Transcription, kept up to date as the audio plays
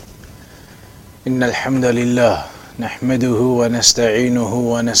إن الحمد لله نحمده ونستعينه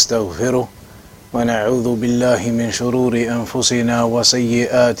ونستغفره ونعوذ بالله من شرور أنفسنا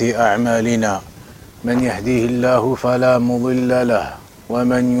وسيئات أعمالنا من يهديه الله فلا مضل له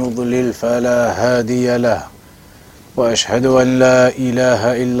ومن يضلل فلا هادي له وأشهد أن لا إله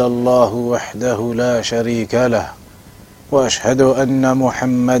إلا الله وحده لا شريك له وأشهد أن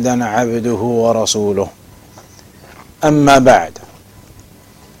محمدا عبده ورسوله أما بعد.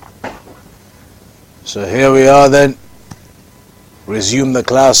 So here we are then, resume the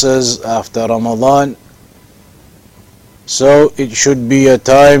classes after Ramadan. So it should be a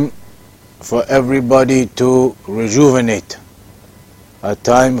time for everybody to rejuvenate, a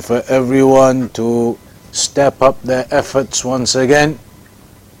time for everyone to step up their efforts once again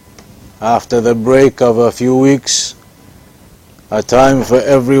after the break of a few weeks, a time for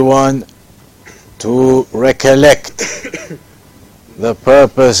everyone to recollect the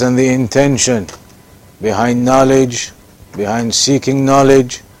purpose and the intention behind knowledge, behind seeking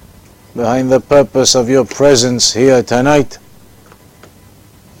knowledge, behind the purpose of your presence here tonight.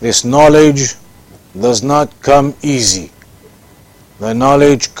 This knowledge does not come easy. The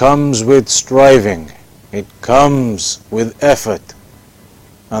knowledge comes with striving. It comes with effort.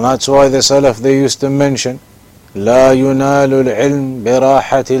 And that's why the Salaf, they used to mention, لا ينال العلم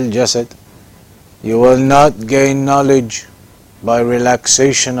براحة الجسد. You will not gain knowledge by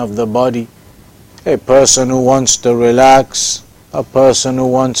relaxation of the body. A person who wants to relax, a person who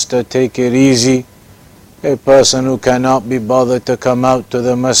wants to take it easy, a person who cannot be bothered to come out to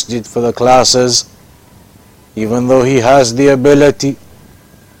the masjid for the classes, even though he has the ability,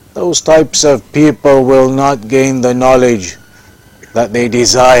 those types of people will not gain the knowledge that they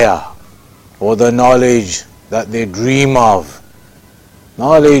desire or the knowledge that they dream of.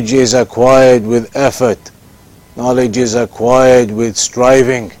 Knowledge is acquired with effort. Knowledge is acquired with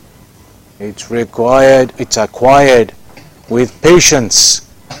striving. It's acquired with patience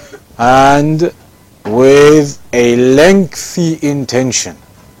and with a lengthy intention.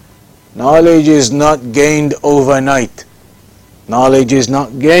 Knowledge is not gained overnight. Knowledge is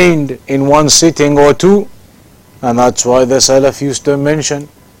not gained in one sitting or two. And that's why the Salaf used to mention,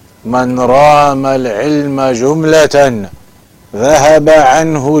 مَنْ رَامَ الْعِلْمَ جُمْلَةً ذَهَبَ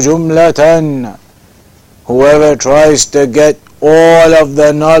عَنْهُ جُمْلَةً. Whoever tries to get all of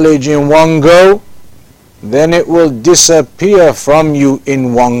the knowledge in one go, then it will disappear from you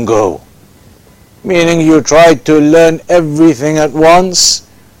in one go. Meaning you try to learn everything at once,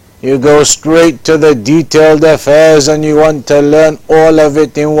 you go straight to the detailed affairs and you want to learn all of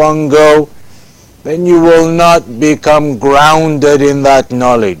it in one go, then you will not become grounded in that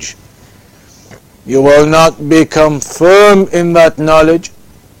knowledge. You will not become firm in that knowledge.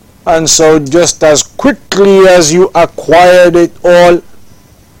 And so just as quickly as you acquired it all,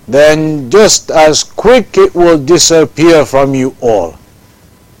 then just as quick it will disappear from you all.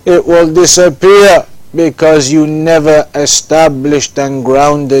 It will disappear because you never established and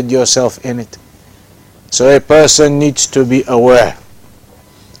grounded yourself in it. So a person needs to be aware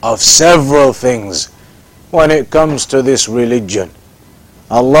of several things when it comes to this religion.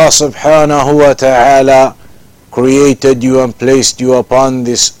 Allah subhanahu wa ta'ala created you and placed you upon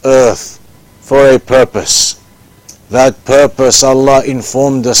this earth for a purpose. That purpose Allah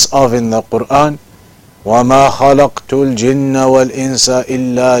informed us of in the Quran. وَمَا خَلَقْتُ الْجِنَّ وَالْإِنسَ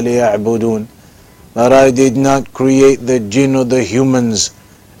إِلَّا لِيَعْبُدُونَ. That I did not create the jinn or the humans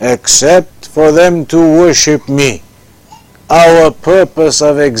except for them to worship me. Our purpose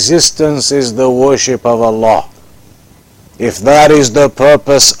of existence is the worship of Allah. If that is the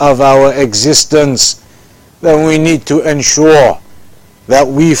purpose of our existence, then we need to ensure that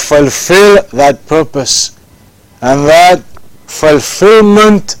we fulfill that purpose. And that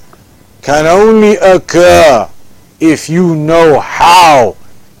fulfillment can only occur if you know how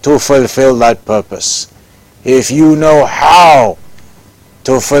to fulfill that purpose. If you know how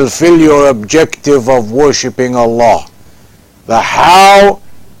to fulfill your objective of worshipping Allah. The how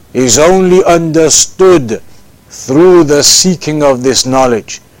is only understood through the seeking of this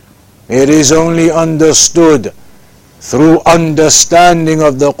knowledge. It is only understood through understanding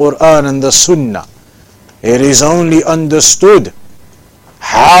of the Quran and the Sunnah. It is only understood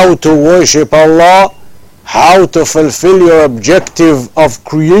how to worship Allah, how to fulfill your objective of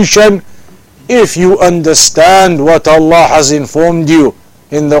creation, if you understand what Allah has informed you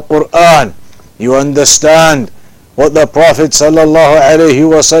in the Quran. You understand what the Prophet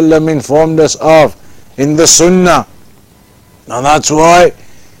ﷺ informed us of in the Sunnah. And that's why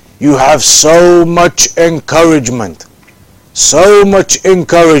you have so much encouragement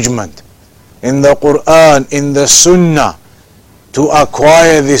in the Quran, in the Sunnah, to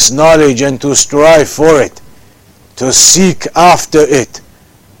acquire this knowledge and to strive for it, to seek after it,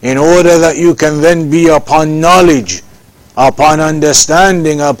 in order that you can then be upon knowledge, upon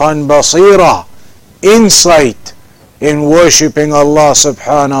understanding, upon basira, insight in worshipping Allah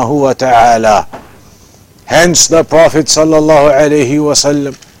subhanahu wa ta'ala. Hence the Prophet sallallahu alaihi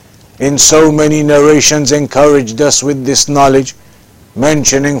wasallam in so many narrations encouraged us with this knowledge,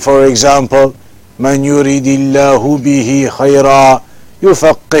 mentioning, for example, Man yuridillahu bihi khayra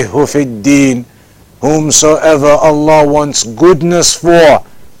yufaqqihhu fid din. Whomsoever Allah wants goodness for,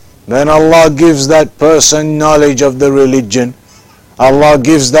 then Allah gives that person knowledge of the religion. Allah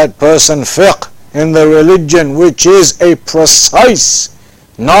gives that person fiqh in the religion, which is a precise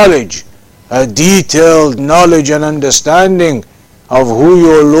knowledge, a detailed knowledge and understanding of who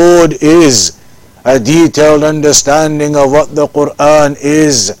your Lord is, a detailed understanding of what the Quran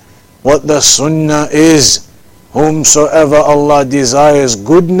is, what the Sunnah is. Whomsoever Allah desires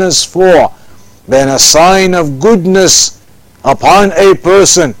goodness for, then a sign of goodness upon a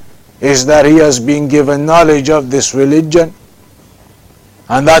person is that he has been given knowledge of this religion,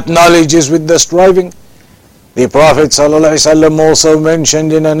 and that knowledge is with the striving. The Prophet ﷺ also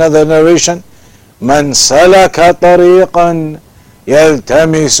mentioned in another narration, Man salaka tariqan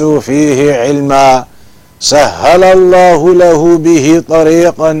yaltamisu fihi ilma sahhala Allahu lahu bihi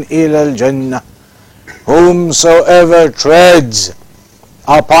tariqan ila al-jannah. Whomsoever treads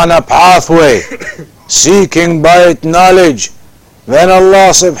upon a pathway seeking by it knowledge, then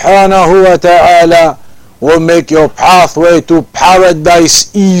Allah subhanahu wa ta'ala will make your pathway to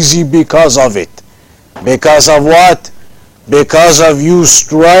paradise easy because of it. Because of what? Because of you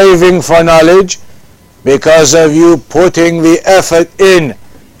striving for knowledge, because of you putting the effort in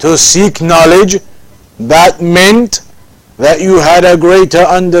to seek knowledge. That meant that you had a greater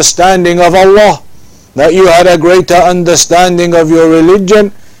understanding of Allah, that you had a greater understanding of your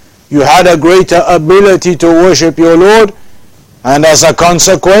religion, you had a greater ability to worship your Lord, and as a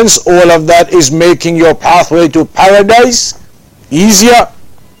consequence, all of that is making your pathway to paradise easier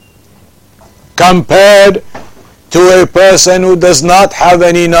compared to a person who does not have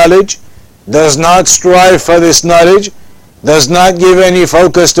any knowledge, does not strive for this knowledge, does not give any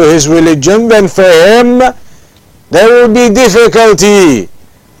focus to his religion. Then for him there will be difficulty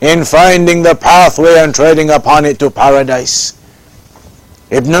in finding the pathway and treading upon it to paradise.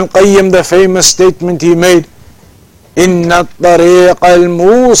 Ibn al-Qayyim, the famous statement he made, إِنَّ الطَّرِيقَ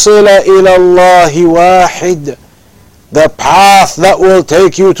الْمُوصِلَ إِلَى اللَّهِ وَاحِدٌ. The path that will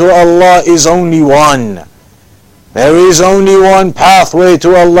take you to Allah is only one. There is only one pathway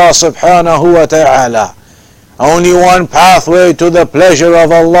to Allah subhanahu wa ta'ala. Only one pathway to the pleasure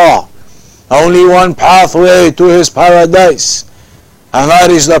of Allah. Only one pathway to His paradise. And that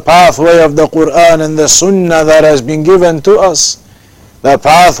is the pathway of the Quran and the Sunnah that has been given to us. The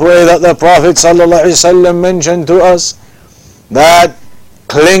pathway that the Prophet ﷺ mentioned to us, that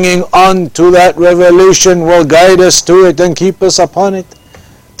clinging on to that revelation will guide us to it and keep us upon it.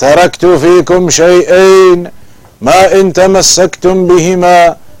 تَرَكْتُ فِيكُمْ شَيْئَيْنِ مَا إِن تَمَسَّكْتُمْ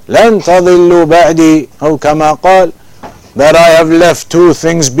بِهِمَا لَن تَضِلُّوا بَعْدِي أو كما قال. That I have left two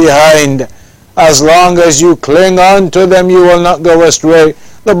things behind. As long as you cling on to them, you will not go astray.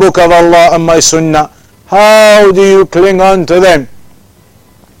 The Book of Allah and my Sunnah. How do you cling on to them?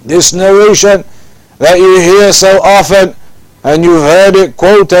 This narration that you hear so often, and you've heard it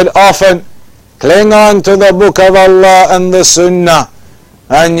quoted often, cling on to the Book of Allah and the Sunnah,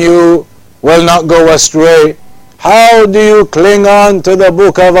 and you will not go astray. How do you cling on to the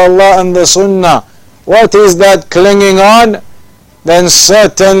Book of Allah and the Sunnah? What is that clinging on? Then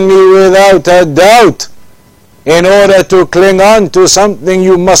certainly without a doubt, in order to cling on to something,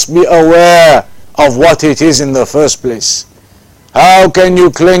 you must be aware of what it is in the first place. How can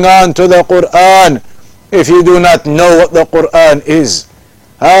you cling on to the Quran if you do not know what the Quran is?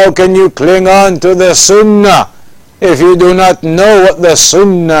 How can you cling on to the Sunnah if you do not know what the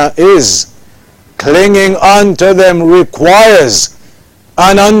Sunnah is? Clinging on to them requires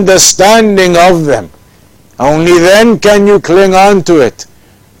an understanding of them. Only then can you cling on to it,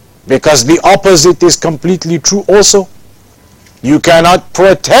 because the opposite is completely true also. You cannot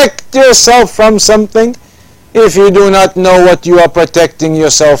protect yourself from something if you do not know what you are protecting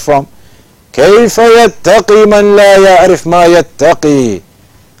yourself from. كيف يتقي من لا يعرف ما يتقي.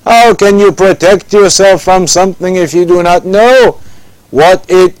 How can you protect yourself from something if you do not know what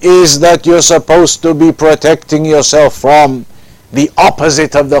it is that you're supposed to be protecting yourself from? The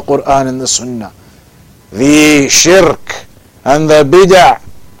opposite of the Quran and the Sunnah. The shirk and the bid'ah,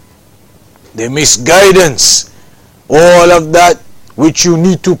 the misguidance, all of that which you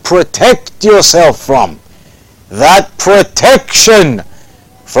need to protect yourself from. that protection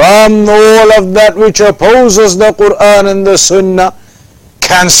from all of that which opposes the Quran and the Sunnah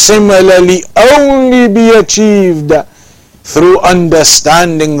can similarly only be achieved through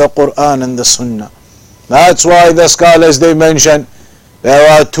understanding the Quran and the Sunnah. That's why the scholars, they mention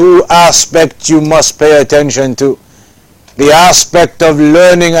there are two aspects you must pay attention to. The aspect of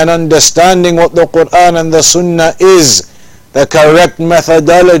learning and understanding what the Quran and the Sunnah is, the correct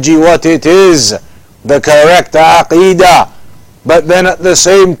methodology, what it is, the correct aqidah, but then at the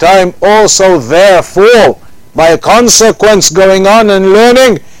same time also therefore by consequence going on and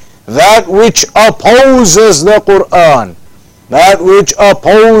learning that which opposes the Quran, that which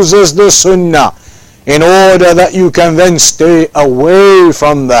opposes the Sunnah, in order that you can then stay away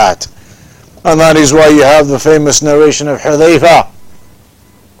from that. And that is why you have the famous narration of Hudhayfah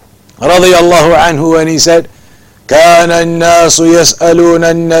radiyallahu anhu when he said, كان الناس يسألون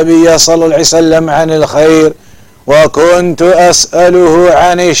النبي صلى الله عليه وسلم عن الخير وكنت أسأله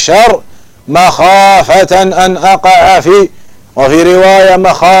عن الشر مخافة أن أقع فيه وفي رواية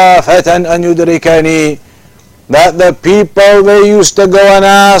مخافة أن يدركني. That the people, they used to go and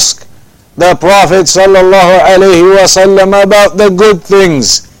ask the Prophet sallallahu alaihi wasallam about the good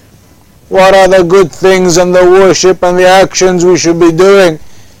things. What are the good things and the worship and the actions we should be doing?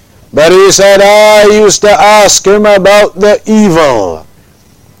 But he said, I used to ask him about the evil,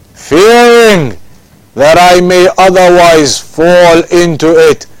 fearing that I may otherwise fall into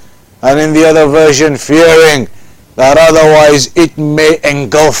it. And in the other version, fearing that otherwise it may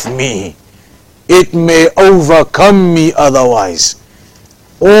engulf me, it may overcome me otherwise.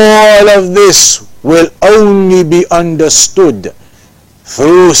 All of this will only be understood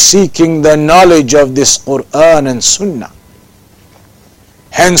through seeking the knowledge of this Quran and Sunnah.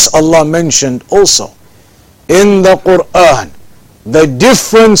 Hence Allah mentioned also in the Quran the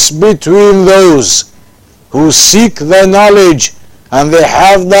difference between those who seek the knowledge and they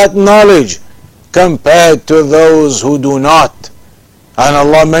have that knowledge compared to those who do not. And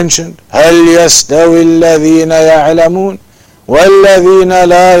Allah mentioned, هَلْ يَسْتَوِي الَّذِينَ يَعْلَمُونَ وَالَّذِينَ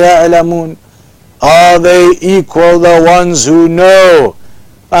لَا يَعْلَمُونَ. Are they equal, the ones who know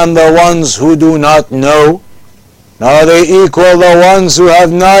and the ones who do not know? Are they equal, the ones who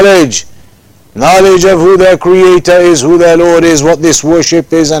have knowledge of who their Creator is, who their Lord is, what this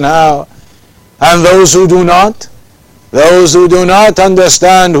worship is and how? And those who do not? Those who do not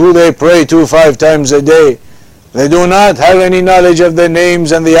understand who they pray to 5 times a day. They do not have any knowledge of the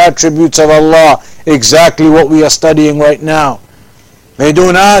names and the attributes of Allah, exactly what we are studying right now. They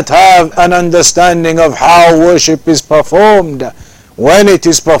do not have an understanding of how worship is performed, when it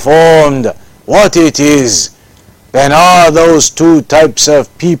is performed, what it is. Then are those two types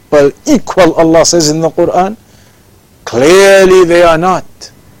of people equal, Allah says in the Quran? Clearly they are not.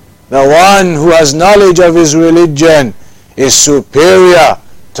 The one who has knowledge of his religion is superior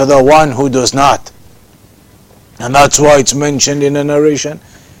to the one who does not. And that's why it's mentioned in a narration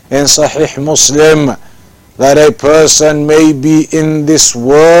in Sahih Muslim that a person may be in this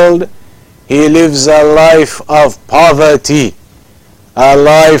world, he lives a life of poverty, a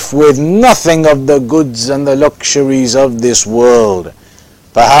life with nothing of the goods and the luxuries of this world.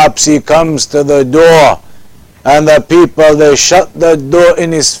 Perhaps he comes to the door and the people, they shut the door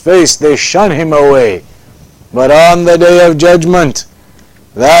in his face, they shun him away. But on the day of judgment,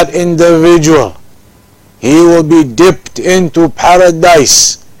 that individual, he will be dipped into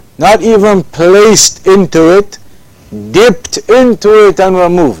paradise, not even placed into it, dipped into it and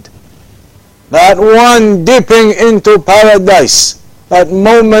removed. That one dipping into paradise, that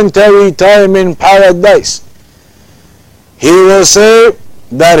momentary time in paradise, he will say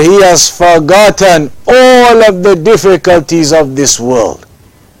that he has forgotten all of the difficulties of this world,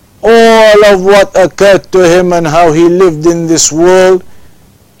 all of what occurred to him and how he lived in this world.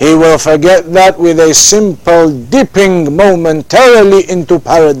 He will forget that with a simple dipping momentarily into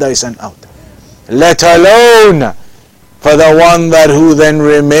paradise and out. Let alone for the one that who then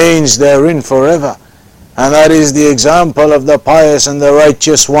remains therein forever. And that is the example of the pious and the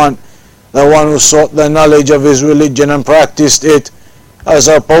righteous one, the one who sought the knowledge of his religion and practiced it, as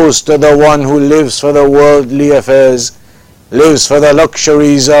opposed to the one who lives for the worldly affairs, lives for the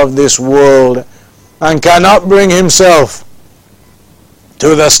luxuries of this world, and cannot bring himself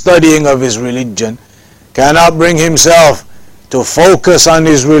to the studying of his religion, cannot bring himself to focus on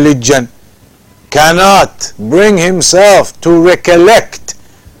his religion, cannot bring himself to recollect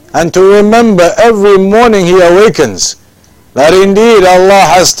and to remember every morning he awakens that indeed Allah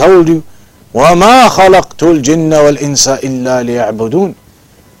has told you, وَمَا خَلَقْتُ الْجِنَّ وَالْإِنسَ إِلَّا لِيَعْبُدُونَ.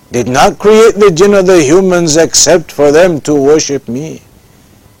 Did not create the jinn or the humans except for them to worship me.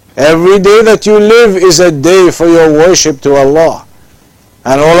 Every day that you live is a day for your worship to Allah.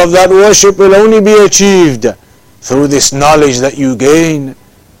 And all of that worship will only be achieved through this knowledge that you gain.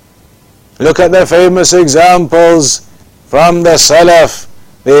 Look at the famous examples from the Salaf,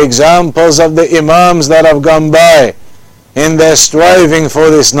 the examples of the Imams that have gone by in their striving for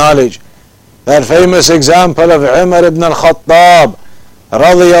this knowledge. That famous example of Umar ibn al-Khattab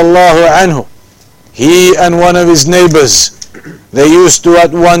radiyallahu anhu. He and one of his neighbors, they used to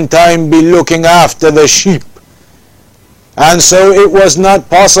at one time be looking after the sheep. And so it was not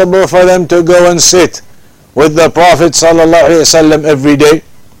possible for them to go and sit with the Prophet ﷺ every day.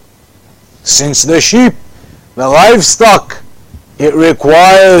 Since the sheep, the livestock, it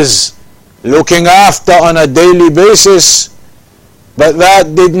requires looking after on a daily basis. But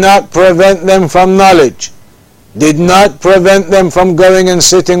that did not prevent them from knowledge, did not prevent them from going and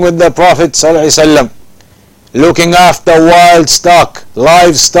sitting with the Prophet ﷺ, looking after wild stock,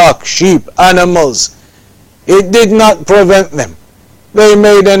 livestock, sheep, animals. It did not prevent them. They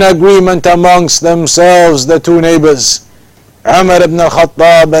made an agreement amongst themselves, the two neighbors, Umar ibn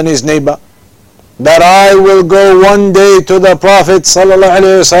al-Khattab and his neighbor, that I will go one day to the Prophet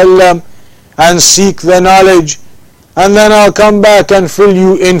ﷺ and seek the knowledge, and then I'll come back and fill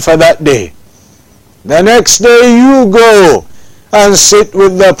you in for that day. The next day you go and sit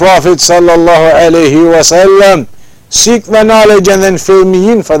with the Prophet ﷺ, seek the knowledge and then fill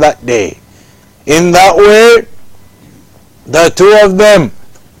me in for that day. In that way, the two of them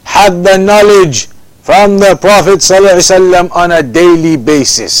had the knowledge from the Prophet ﷺ on a daily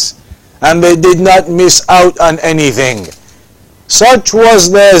basis, and they did not miss out on anything. Such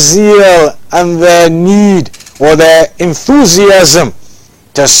was their zeal and their need or their enthusiasm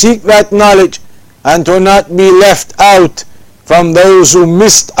to seek that knowledge and to not be left out from those who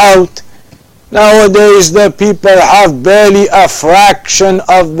missed out. Nowadays the people have barely a fraction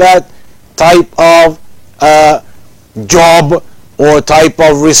of that type of job or type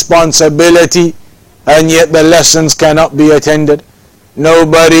of responsibility, and yet the lessons cannot be attended.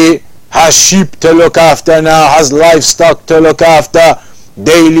 Nobody has sheep to look after now, has livestock to look after,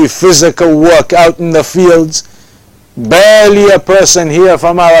 daily physical work out in the fields. Barely a person here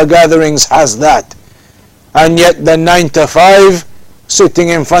from our gatherings has that. And yet the 9 to 5, sitting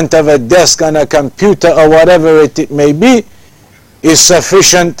in front of a desk and a computer or whatever it may be, is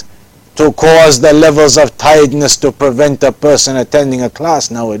sufficient to cause the levels of tiredness to prevent a person attending a class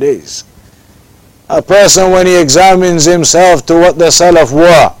nowadays. A person, when he examines himself to what the Salaf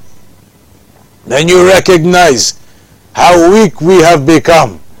were, then you recognize how weak we have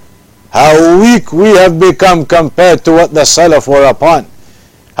become. How weak we have become compared to what the Salaf were upon.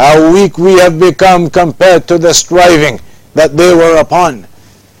 How weak we have become compared to the striving that they were upon.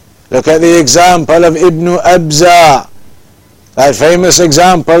 Look at the example of Ibn Abza, that famous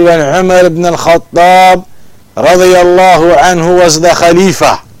example when Umar ibn al-Khattab radiyallahu anhu was the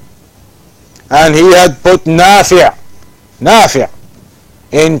Khalifa, and he had put Nafi'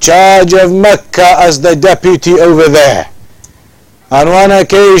 in charge of Mecca as the deputy over there. On one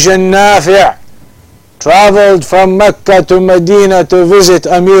occasion Nafi' traveled from Mecca to Medina to visit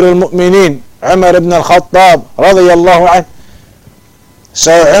Amir al-Mu'mineen Umar ibn al-Khattab radiyallahu anhu.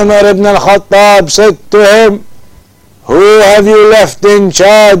 So Umar ibn al-Khattab said to him, "Who have you left in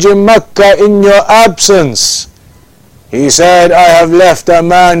charge in Mecca in your absence?" He said, "I have left a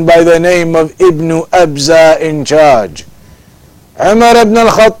man by the name of Ibn Abza in charge." Umar ibn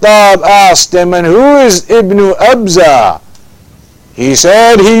al-Khattab asked him, "And who is Ibn Abza?" He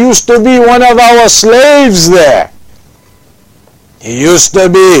said, "He used to be one of our slaves there. He used to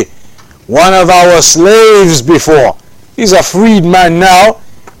be one of our slaves before. He's a freed man now,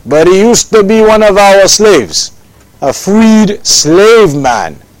 but he used to be one of our slaves. A freed slave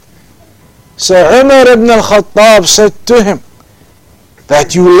man." So Umar ibn al-Khattab said to him,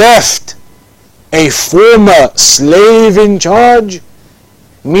 "That you left a former slave in charge?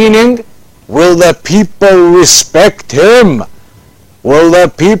 Meaning, will the people respect him? Will the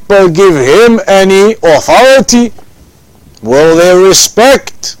people give him any authority? Will they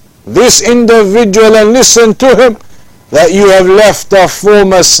respect this individual and listen to him, that you have left a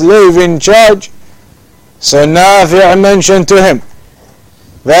former slave in charge?" So Nafi' mentioned to him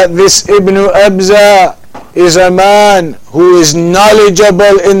that this Ibn Abza is a man who is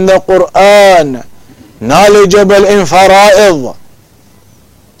knowledgeable in the Quran, knowledgeable in fara'id.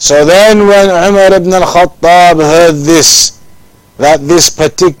 So then when Umar ibn al-Khattab heard this, that this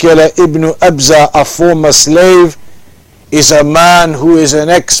particular Ibn Abza, a former slave, is a man who is an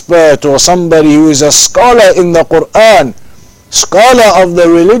expert or somebody who is a scholar in the Quran, scholar of the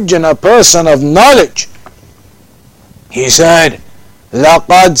religion, a person of knowledge, he said,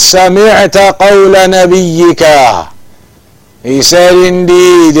 لَقَدْ سَمِعْتَ قَوْلَ نَبِيِّكَ. He said,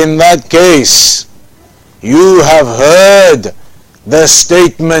 indeed, in that case, you have heard the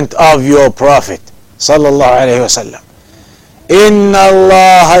statement of your Prophet sallallahu alayhi wasallam. إِنَّ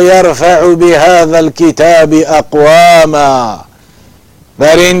اللَّهَ يَرْفَعُ بِهَذَا الْكِتَابِ أَقْوَامًا.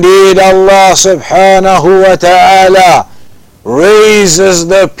 That indeed Allah subhanahu wa ta'ala raises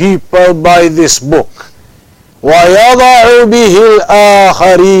the people by this book. وَيَضَعُ بِهِ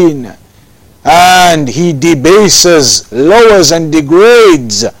الْآخَرِينَ. And He debases, lowers and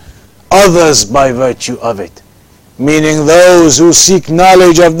degrades others by virtue of it. Meaning those who seek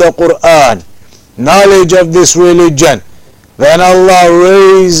knowledge of the Quran, knowledge of this religion, then Allah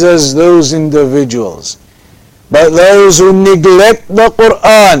raises those individuals. But those who neglect the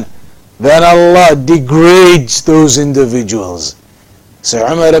Quran, then Allah degrades those individuals. So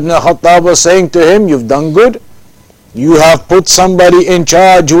Umar ibn Khattab was saying to him, you've done good. You have put somebody in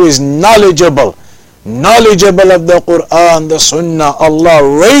charge who is knowledgeable of the Quran, the Sunnah. Allah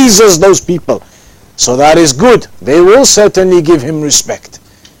raises those people. So that is good. They will certainly give him respect,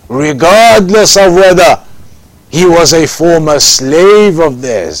 regardless of whether he was a former slave of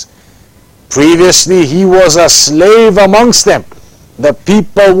theirs. Previously he was a slave amongst them. The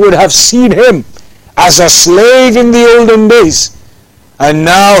people would have seen him as a slave in the olden days. And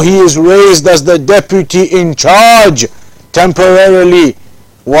now he is raised as the deputy in charge temporarily,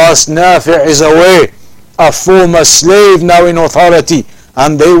 whilst Nafi' is away, a former slave now in authority,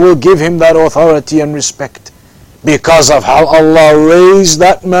 and they will give him that authority and respect because of how Allah raised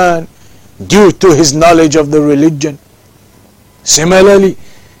that man due to his knowledge of the religion. Similarly,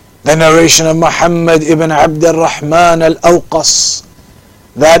 the narration of Muhammad ibn Abd al-Rahman al-Awqas,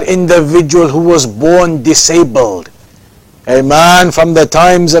 that individual who was born disabled, a man from the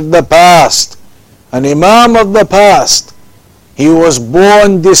times of the past, an Imam of the past, he was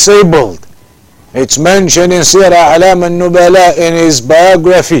born disabled. It's mentioned in Sirah A'lam al-Nubala in his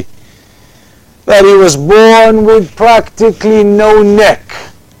biography that he was born with practically no neck.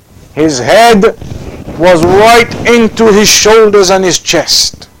 His head was right into his shoulders and his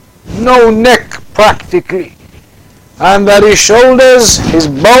chest. No neck practically. And that his shoulders, his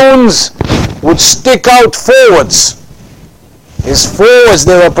bones would stick out forwards. His forwards,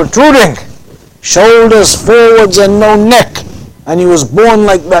 they were protruding. Shoulders forwards and no neck. And he was born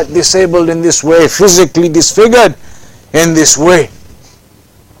like that, disabled in this way, physically disfigured in this way.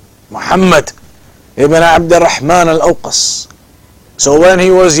 Muhammad ibn Abd al-Rahman al-Awqas. So when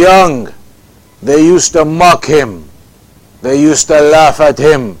he was young, they used to mock him. They used to laugh at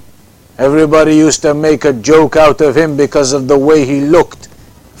him. Everybody used to make a joke out of him because of the way he looked,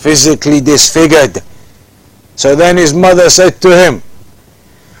 physically disfigured. So then his mother said to him,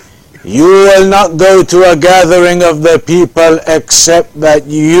 you will not go to a gathering of the people except that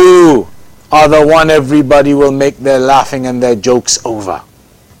you are the one everybody will make their laughing and their jokes over.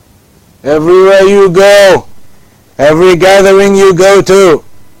 Everywhere you go, every gathering you go to,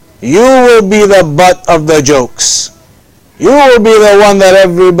 you will be the butt of the jokes. You will be the one that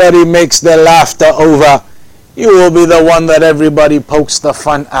everybody makes their laughter over. You will be the one that everybody pokes the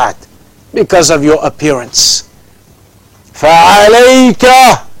fun at because of your appearance. فَعَلَيْكَ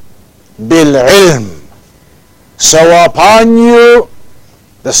بِالْعِلْمِ. So upon you,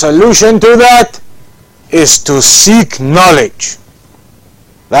 the solution to that is to seek knowledge.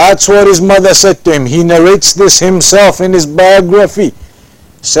 That's what his mother said to him. He narrates this himself in his biography.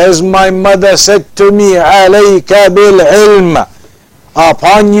 Says, my mother said to me, عَلَيْكَ بِالْعِلْمِ.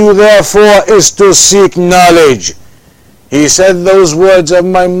 Upon you therefore is to seek knowledge. He said those words of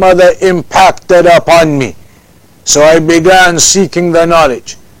my mother impacted upon me. So I began seeking the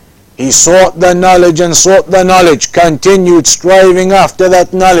knowledge. He sought the knowledge and sought the knowledge, continued striving after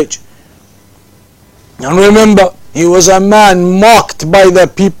that knowledge. And remember, he was a man mocked by the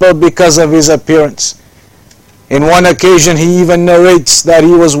people because of his appearance. In one occasion he even narrates that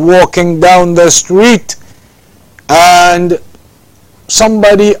he was walking down the street and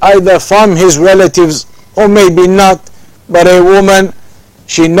somebody either from his relatives or maybe not, but a woman,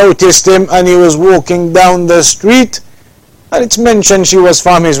 she noticed him and he was walking down the street, and it's mentioned she was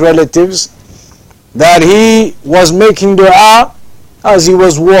from his relatives, that he was making dua as he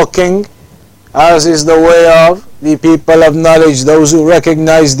was walking, as is the way of the people of knowledge, those who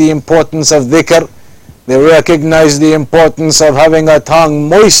recognize the importance of dhikr. They recognize the importance of having a tongue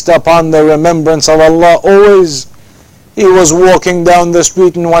moist upon the remembrance of Allah always. He was walking down the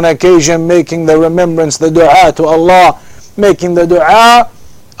street on one occasion making the remembrance, the dua to Allah, making the dua,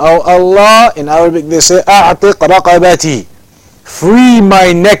 oh Allah, in Arabic they say, أَعْتِقْ رَقَبَتِي, free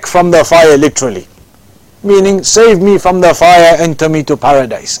my neck from the fire, literally. meaning save me from the fire, enter me to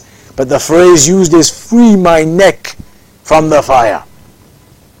paradise. But the phrase used is free my neck from the fire.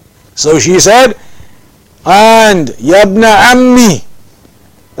 So she said, and Yabna Ammi,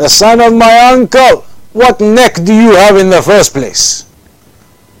 the son of my uncle, what neck do you have in the first place?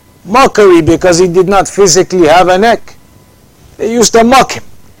 Mockery, because he did not physically have a neck. They used to mock him.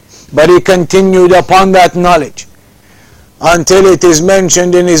 But he continued upon that knowledge until it is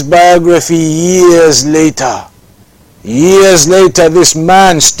mentioned in his biography years later. Years later, this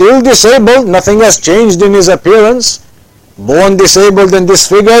man, still disabled, nothing has changed in his appearance, born disabled and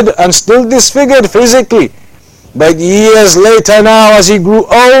disfigured, and still disfigured physically. But years later now, as he grew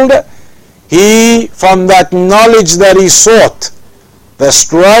old, he, from that knowledge that he sought, the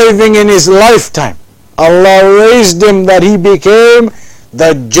striving in his lifetime, Allah raised him that he became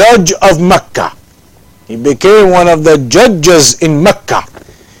the judge of Mecca. He became one of the judges in Mecca.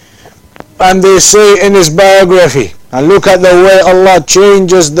 And they say in his biography, and look at the way Allah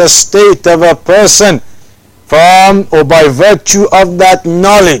changes the state of a person from or by virtue of that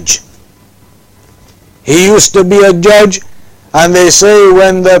knowledge. He used to be a judge, and they say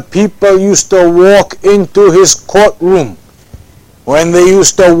when the people used to walk into his courtroom, when they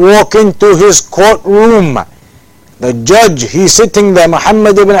used to walk into his courtroom, the judge, he's sitting there,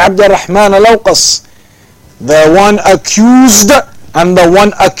 Muhammad ibn Abdurrahman al-Awqas, the one accused and the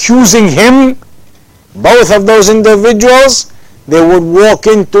one accusing him, both of those individuals, they would walk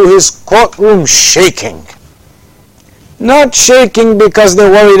into his courtroom shaking. Not shaking because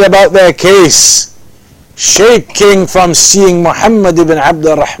they're worried about their case, shaking from seeing Muhammad ibn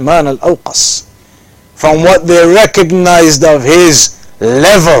Abdurrahman al-Awqas, from what they recognized of his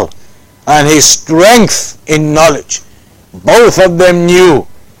level and his strength in knowledge. Both of them knew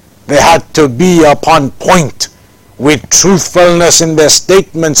they had to be upon point with truthfulness in their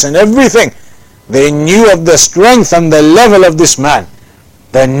statements and everything. They knew of the strength and the level of this man,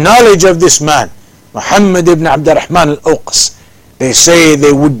 the knowledge of this man, Muhammad ibn Abdurrahman al-Awqas. They say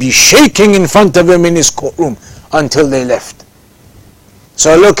they would be shaking in front of him in his courtroom until they left.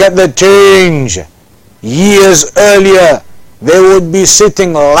 So look at the change. Years earlier, they would be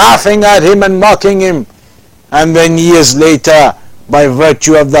sitting laughing at him and mocking him. And then years later, by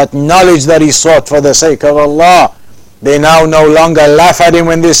virtue of that knowledge that he sought for the sake of Allah, they now no longer laugh at him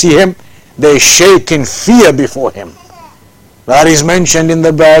when they see him. They shake in fear before him. That is mentioned in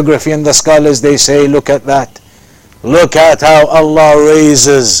the biography, and the scholars, they say, look at that. Look at how Allah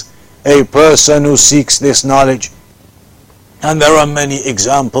raises a person who seeks this knowledge. And there are many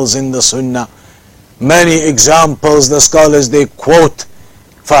examples in the Sunnah. Many examples the scholars, they quote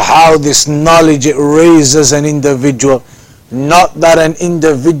for how this knowledge, it raises an individual. Not that an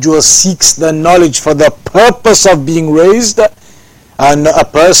individual seeks the knowledge for the purpose of being raised, and a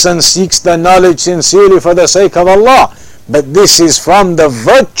person seeks the knowledge sincerely for the sake of Allah, but this is from the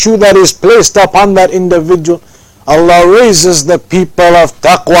virtue that is placed upon that individual. Allah raises the people of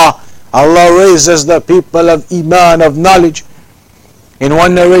taqwa, Allah raises the people of iman, of knowledge. In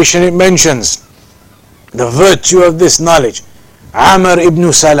one narration it mentions the virtue of this knowledge. Amr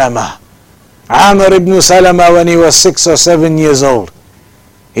ibn Salama, when he was 6 or 7 years old,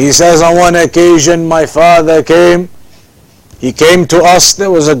 he says, on one occasion my father came. He came to us.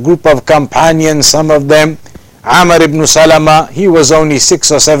 There was a group of companions, some of them. Amr ibn Salama, he was only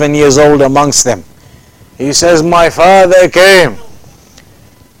 6 or 7 years old amongst them. He says, my father came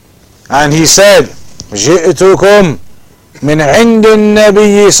and he said, جئتكم من عند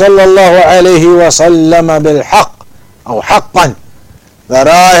النبي صلى الله عليه وسلم بالحق أو حقا, that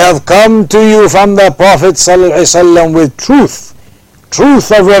I have come to you from the Prophet ﷺ with truth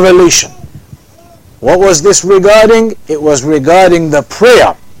of revelation. What was this regarding? It was regarding the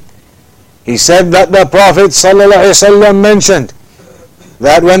prayer. He said that the Prophet ﷺ mentioned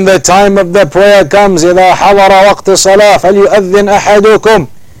that when the time of the prayer comes, إِذَا حَضَرَ وَقْتُ الصَّلَاةِ فَلْيُؤَذِّنْ أَحَدُكُمْ,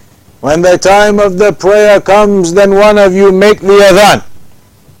 when the time of the prayer comes, then one of you make the adhan.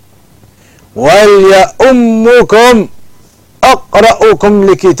 وَلْيَأُمُّكُمْ أَقْرَأُكُمْ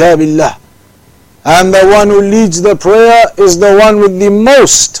لِكِتَابِ اللَّهِ, and the one who leads the prayer is the one with the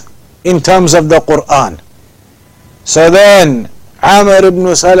most in terms of the Quran. So then Amr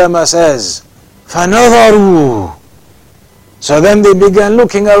ibn Salama says, فَنَظَرُوا, so then they began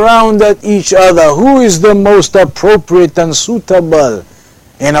looking around at each other. Who is the most appropriate and suitable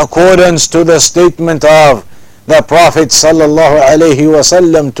in accordance to the statement of the Prophet sallallahu alaihi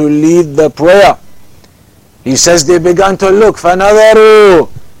wasallam to lead the prayer? He says they began to look. فَنَظَرُوا,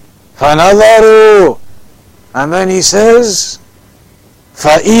 and then he says,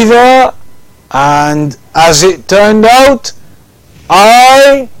 فَإِذَا, and as it turned out,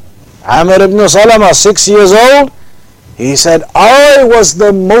 I Amr ibn Salama, 6 years old, he said, I was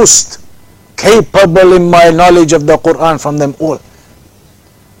the most capable in my knowledge of the Quran from them all.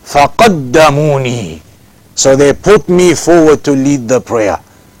 فَقَدَّمُونِي, so they put me forward to lead the prayer.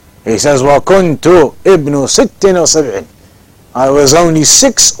 He says, وَكُنْتُ إِبْنُ سِتٍّ وَسَبْعٍ, I was only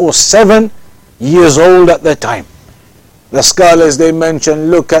 6 or 7 years old at the time. The scholars, they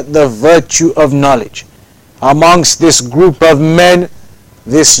mention, look at the virtue of knowledge. Amongst this group of men,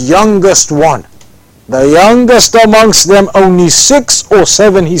 this youngest one, the youngest amongst them, only 6 or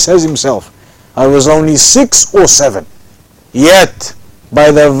 7, he says himself. I was only 6 or 7. Yet, by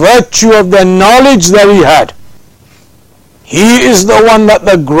the virtue of the knowledge that he had, he is the one that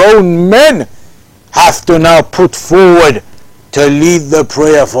the grown men have to now put forward to lead the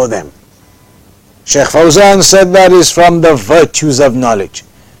prayer for them. Shaykh Fawzan said that is from the virtues of knowledge.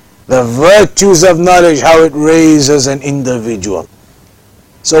 The virtues of knowledge, how it raises an individual.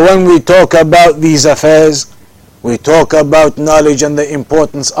 So when we talk about these affairs, we talk about knowledge and the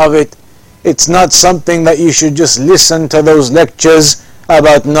importance of it. It's not something that you should just listen to those lectures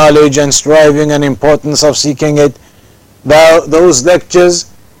about knowledge and striving and importance of seeking it. Those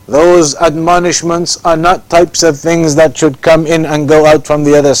lectures, those admonishments are not types of things that should come in and go out from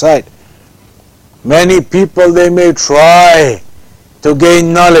the other side. Many people, they may try to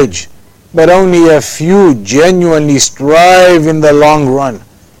gain knowledge, but only a few genuinely strive in the long run.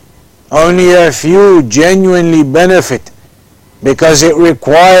 Only a few genuinely benefit, because it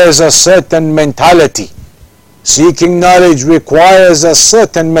requires a certain mentality. Seeking knowledge requires a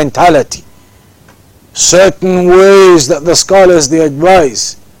certain mentality. Certain ways that the scholars, they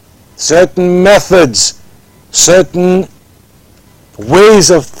advise, certain methods, certain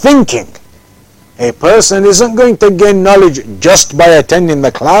ways of thinking. A person isn't going to gain knowledge just by attending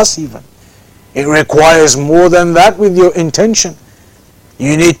the class even. It requires more than that with your intention.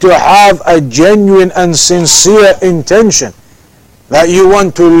 You need to have a genuine and sincere intention that you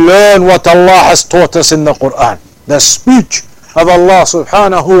want to learn what Allah has taught us in the Quran, the speech of Allah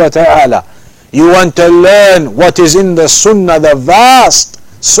subhanahu wa ta'ala. You want to learn what is in the Sunnah, the vast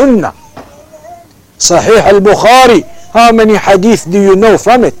Sunnah. Sahih al-Bukhari, how many hadith do you know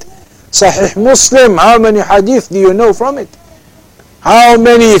from it? Sahih Muslim, how many hadith do you know from it? How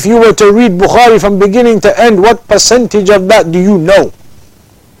many, if you were to read Bukhari from beginning to end, what percentage of that do you know?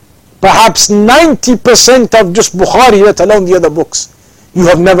 Perhaps 90% of just Bukhari, let alone the other books. You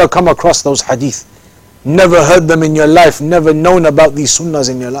have never come across those hadith. Never heard them in your life, never known about these sunnahs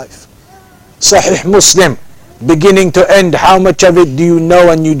in your life. Sahih Muslim, beginning to end, how much of it do you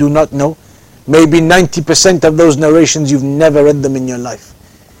know and you do not know? Maybe 90% of those narrations, you've never read them in your life.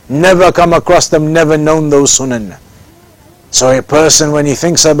 Never come across them, never known those sunnah. So a person, when he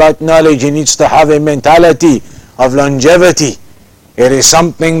thinks about knowledge, he needs to have a mentality of longevity. It is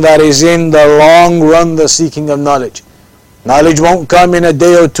something that is in the long run, the seeking of knowledge. Knowledge won't come in a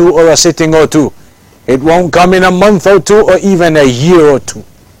day or two or a sitting or two. It won't come in a month or two or even a year or two.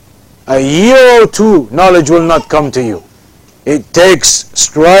 A year or two, knowledge will not come to you. It takes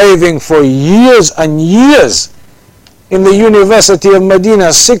striving for years and years. In the University of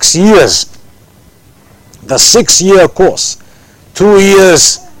Medina, 6 years. The 6-year course. 2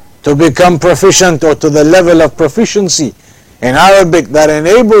 years to become proficient or to the level of proficiency in Arabic that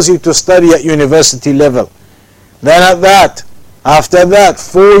enables you to study at university level. Then after that,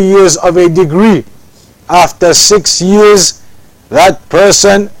 4 years of a degree. After 6 years, that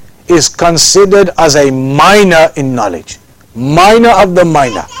person is considered as a minor in knowledge. Minor of the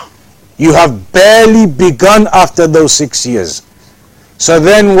minor. You have barely begun after those 6 years. So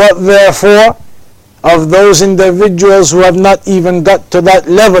then what therefore of those individuals who have not even got to that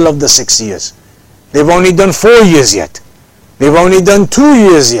level of the 6 years? They've only done 4 years yet. They've only done 2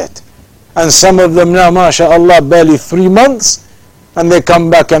 years yet. And some of them now, mashallah, barely 3 months, and they come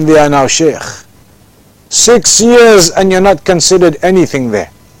back and they are now shaykh. 6 years and you're not considered anything there.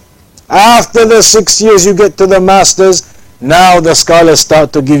 After the 6 years you get to the masters, now the scholars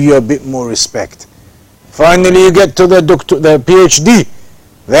start to give you a bit more respect. Finally you get to the PhD,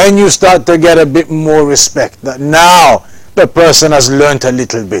 then you start to get a bit more respect. That now the person has learnt a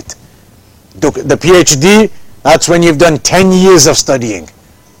little bit. The PhD, that's when you've done 10 years of studying.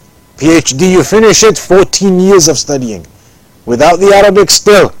 PhD, you finish it, 14 years of studying. Without the Arabic,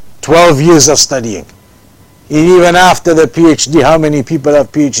 still 12 years of studying. Even after the PhD, how many people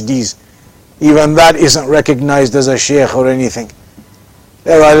have PhDs? Even that isn't recognized as a sheikh or anything.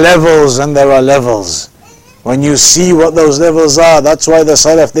 There are levels and there are levels. When you see what those levels are, that's why the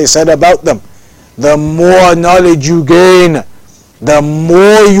Salaf, they said about them, the more knowledge you gain, the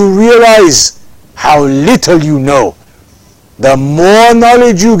more you realize how little you know. The more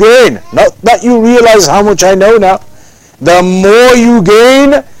knowledge you gain, not that you realize how much I know now, the more you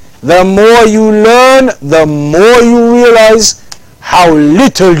gain, the more you learn, the more you realize how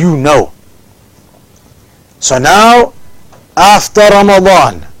little you know. So now, after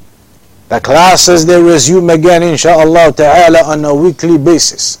Ramadan, the classes, they resume again, insha'Allah ta'ala, on a weekly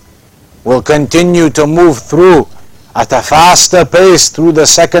basis. We'll continue to move through at a faster pace through the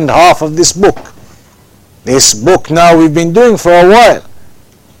second half of this book. This book now we've been doing for a while.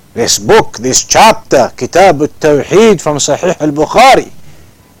 This book, this chapter, Kitab al-Tawheed from Sahih al-Bukhari,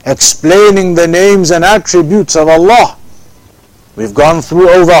 explaining the names and attributes of Allah. We've gone through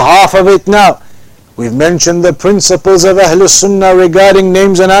over half of it now. We've mentioned the principles of Ahlul Sunnah regarding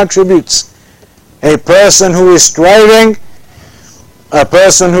names and attributes. A person who is striving, a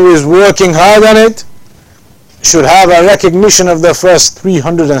person who is working hard on it, should have a recognition of the first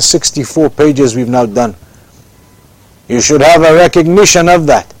 364 pages we've now done. You should have a recognition of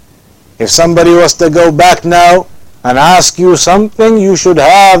that. If somebody was to go back now and ask you something, you should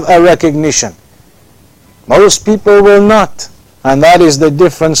have a recognition. Most people will not. And that is the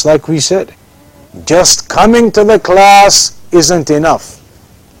difference, like we said. Just coming to the class isn't enough.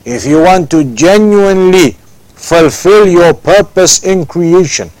 If you want to genuinely fulfill your purpose in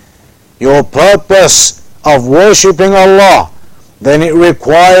creation, your purpose of worshipping Allah, then it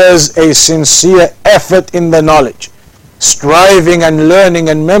requires a sincere effort in the knowledge, striving and learning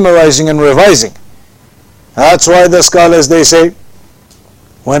and memorizing and revising. That's why the scholars, they say,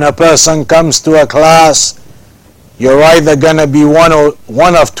 when a person comes to a class, you're either going to be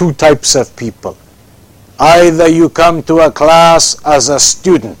one of two types of people. Either you come to a class as a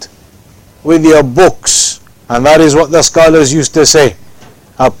student with your books, and that is what the scholars used to say.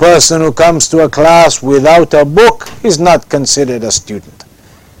 A person who comes to a class without a book is not considered a student.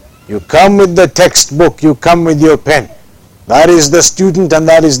 You come with the textbook, you come with your pen. That is the student, and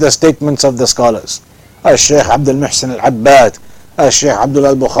that is the statements of the scholars. Al-Shaykh Abdul Muhsin Al-Abbad, Al-Shaykh Abdul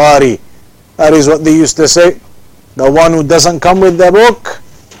Al-Bukhari. That is what they used to say. The one who doesn't come with the book,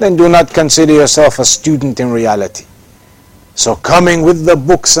 then do not consider yourself a student in reality. So coming with the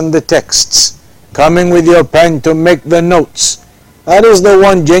books and the texts, coming with your pen to make the notes, that is the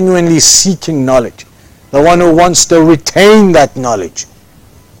one genuinely seeking knowledge, the one who wants to retain that knowledge.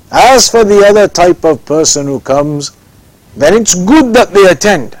 As for the other type of person who comes, then it's good that they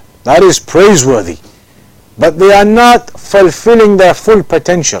attend. That is praiseworthy. But they are not fulfilling their full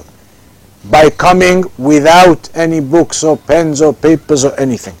potential by coming without any books or pens or papers or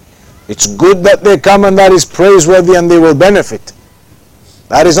anything. It's good that they come, and that is praiseworthy, and they will benefit.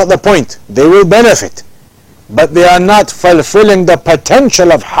 That is not the point. They will benefit. But they are not fulfilling the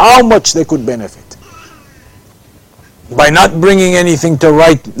potential of how much they could benefit. By not bringing anything to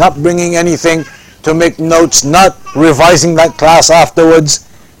write, not bringing anything to make notes, not revising that class afterwards,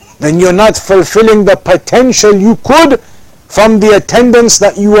 then you're not fulfilling the potential you could from the attendance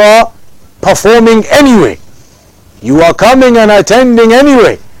that you are performing anyway. You are coming and attending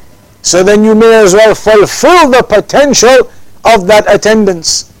anyway. So then you may as well fulfill the potential of that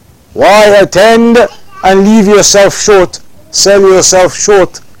attendance. Why attend and leave yourself short, sell yourself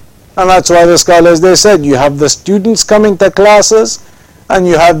short? And that's why the scholars, they said, you have the students coming to classes and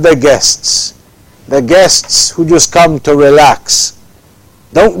you have the guests. The guests who just come to relax.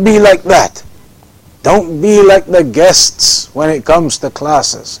 Don't be like that. Don't be like the guests when it comes to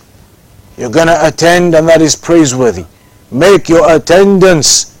classes. You're going to attend, and that is praiseworthy. Make your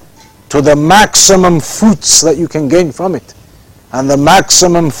attendance to the maximum fruits that you can gain from it. And the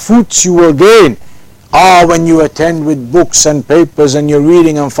maximum fruits you will gain are when you attend with books and papers, and you're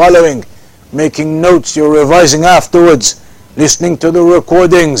reading and following, making notes, you're revising afterwards, listening to the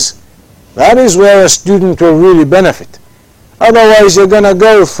recordings. That is where a student will really benefit. Otherwise, you're going to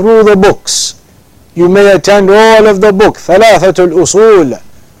go through the books. You may attend all of the book, ثلاثة الأصول.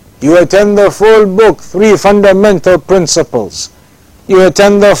 You attend the full book, 3 fundamental principles. You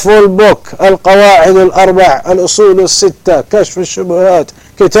attend the full book, القواعد الأربع, الأصول الستة, كشف الشبهات,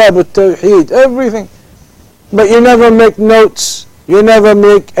 كتاب التوحيد, everything. But you never make notes, you never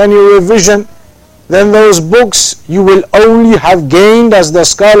make any revision. Then those books, you will only have gained, as the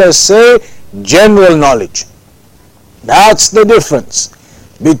scholars say, general knowledge. That's the difference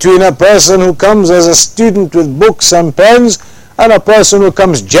between a person who comes as a student with books and pens and a person who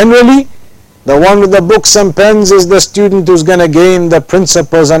comes generally. The one with the books and pens is the student who's going to gain the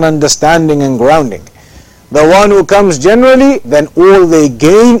principles and understanding and grounding. The one who comes generally, then all they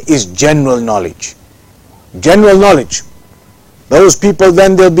gain is general knowledge. General knowledge. Those people,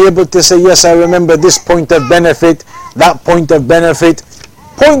 then they'll be able to say, yes, I remember this point of benefit, that point of benefit.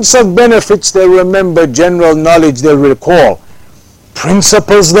 Points of benefits, they'll remember. General knowledge, they'll recall.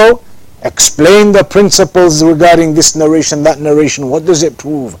 principles though? Explain the principles regarding this narration, that narration. What does it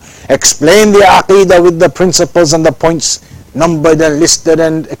prove? Explain the aqeedah with the principles and the points numbered and listed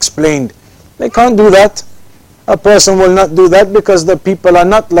and explained. They can't do that. A person will not do that because the people are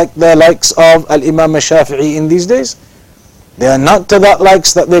not like the likes of Al-Imam Shafi'i in these days. They are not to that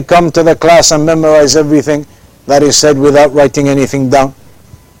likes that they come to the class and memorize everything that is said without writing anything down.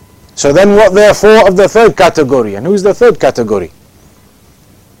 So then what therefore of the third category? And who is the third category?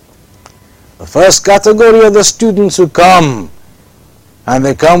 The first category are the students who come, and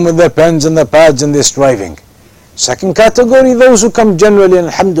they come with their pens and the pads and they're striving. Second category, those who come generally, and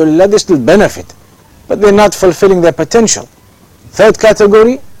alhamdulillah, they still benefit, but they're not fulfilling their potential. Third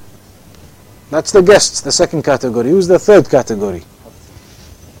category, that's the guests, the second category. Who's the third category?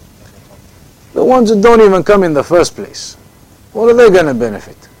 The ones who don't even come in the first place. What are they going to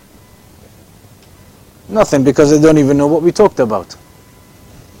benefit? Nothing, because they don't even know what we talked about.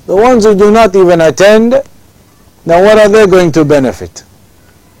 The ones who do not even attend, now what are they going to benefit?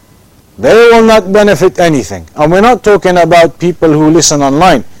 They will not benefit anything. And we're not talking about people who listen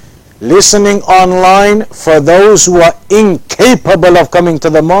online. Listening online for those who are incapable of coming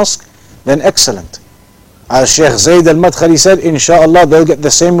to the mosque, then excellent. As Sheikh Zayd al-Madkhali said, inshallah they'll get the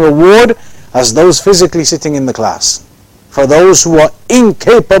same reward as those physically sitting in the class. For those who are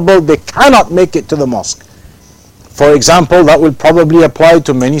incapable, they cannot make it to the mosque. For example, that will probably apply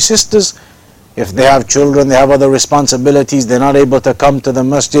to many sisters. If they have children, they have other responsibilities, they're not able to come to the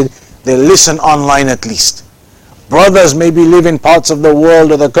masjid, they listen online at least. Brothers maybe live in parts of the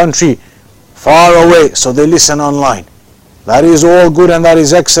world or the country far away, so they listen online. That is all good and that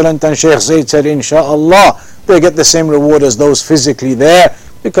is excellent, and Shaykh Zayd said, inshallah, they get the same reward as those physically there,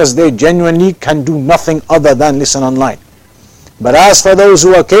 because they genuinely can do nothing other than listen online. But as for those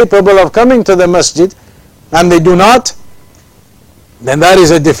who are capable of coming to the masjid, and they do not, then that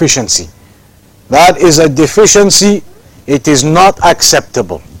is a deficiency. That is a deficiency. It is not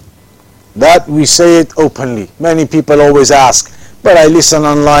acceptable. That we say it openly. Many people always ask, but I listen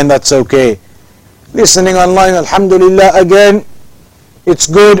online, that's okay. Listening online, alhamdulillah, again, it's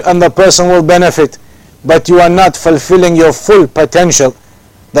good and the person will benefit, but you are not fulfilling your full potential.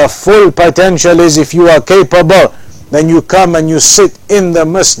 The full potential is if you are capable, then you come and you sit in the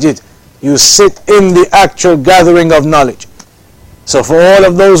masjid. You sit in the actual gathering of knowledge. So for all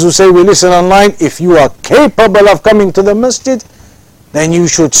of those who say we listen online, if you are capable of coming to the masjid, then you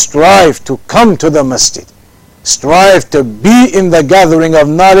should strive to come to the masjid. Strive to be in the gathering of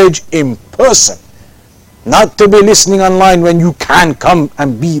knowledge in person. Not to be listening online when you can come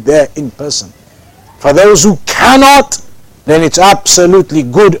and be there in person. For those who cannot, then it's absolutely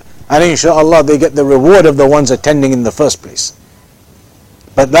good, and inshallah they get the reward of the ones attending in the first place.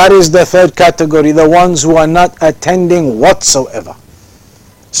 But that is the third category, the ones who are not attending whatsoever.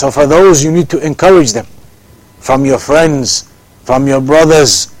 So for those, you need to encourage them, from your friends, from your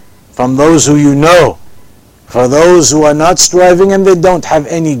brothers, from those who you know. For those who are not striving and they don't have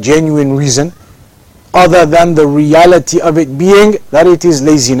any genuine reason, other than the reality of it being that it is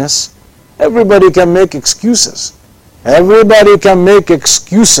laziness. Everybody can make excuses. Everybody can make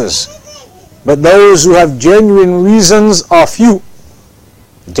excuses. But those who have genuine reasons are few.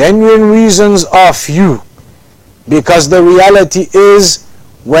 Genuine reasons are few. Because the reality is,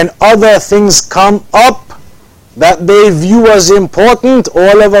 when other things come up that they view as important,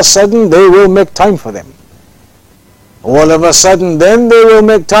 all of a sudden they will make time for them. All of a sudden then they will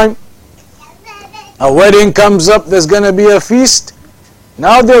make time. A wedding comes up, there's going to be a feast.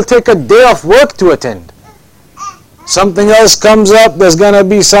 Now they'll take a day off work to attend. Something else comes up, there's going to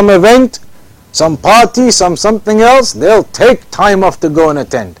be some event, some party, something else. They'll take time off to go and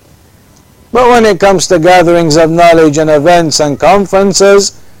attend. But when it comes to gatherings of knowledge and events and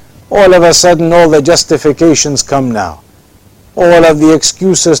conferences, all of a sudden all the justifications come now. All of the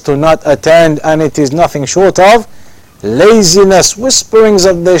excuses to not attend, and it is nothing short of laziness, whisperings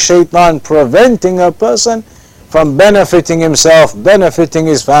of the shaitan, preventing a person from benefiting himself, benefiting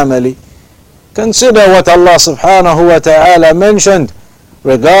his family. Consider what Allah subhanahu wa ta'ala mentioned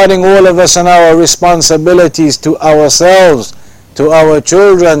regarding all of us and our responsibilities to ourselves, to our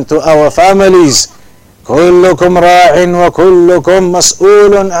children, to our families. كُلُّكُمْ رَاعٍ وَكُلُّكُمْ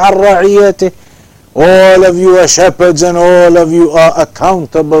مَسْئُولٌ عَنْ رَعِيَّتِهِ. All of you are shepherds and all of you are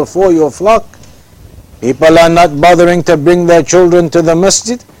accountable for your flock. People are not bothering to bring their children to the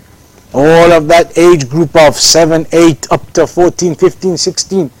masjid. All of that age group of 7, 8, up to 14, 15,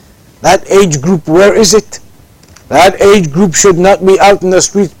 16. That age group, where is it? That age group should not be out in the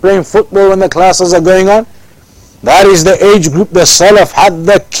streets playing football when the classes are going on. That is the age group the Salaf had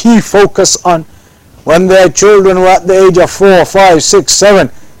the key focus on. when their children were at the age of 4, 5, 6,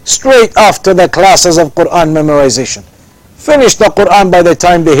 7, straight after the classes of Quran memorization. Finish the Quran by the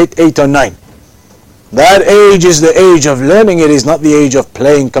time they hit 8 or 9. That age is the age of learning. It is not the age of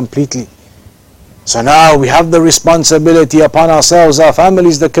playing completely. So now we have the responsibility upon ourselves, our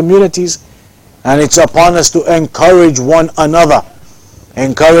families, the communities, and it's upon us to encourage one another.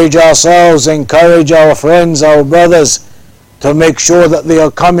 Encourage ourselves, encourage our friends, our brothers, to make sure that they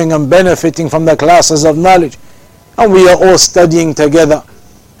are coming and benefiting from the classes of knowledge. And we are all studying together.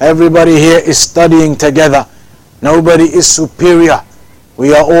 Everybody here is studying together. Nobody is superior.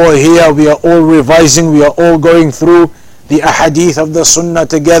 We are all here, we are all revising, we are all going through the ahadith of the sunnah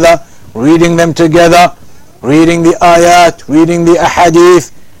together, reading them together, reading the ayat, reading the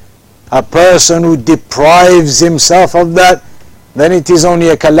ahadith. A person who deprives himself of that, then it is only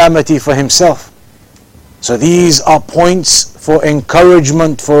a calamity for himself. So these are points for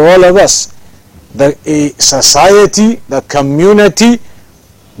encouragement for all of us. The society, the community,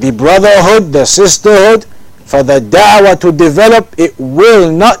 the brotherhood, the sisterhood, for the da'wah to develop, it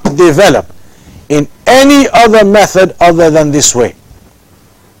will not develop in any other method other than this way.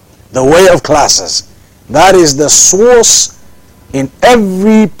 The way of classes. That is the source in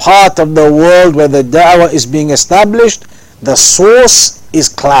every part of the world where the da'wah is being established. The source is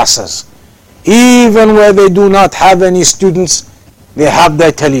classes. Even where they do not have any students, they have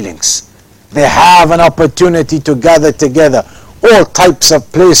their telelinks. They have an opportunity to gather together. All types of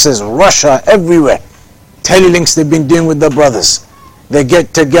places, Russia, everywhere. Telelinks they've been doing with the brothers. They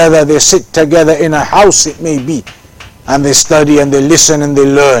get together, they sit together in a house it may be, and they study and they listen and they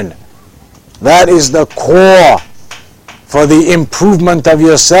learn. That is the core for the improvement of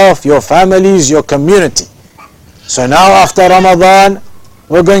yourself, your families, your community. So now after Ramadan,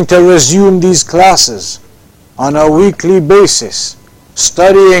 we're going to resume these classes on a weekly basis,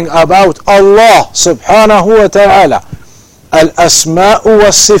 studying about Allah subhanahu wa ta'ala, al-asma'u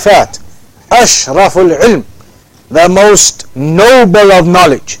was-sifat, ashraful ilm, the most noble of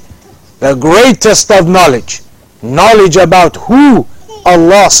knowledge, the greatest of knowledge, knowledge about who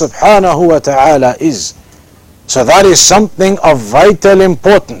Allah subhanahu wa ta'ala is. So that is something of vital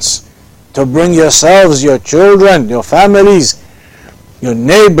importance to bring yourselves, your children, your families, your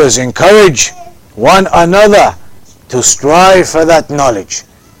neighbors, encourage one another to strive for that knowledge.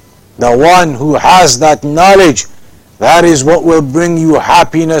 The one who has that knowledge, that is what will bring you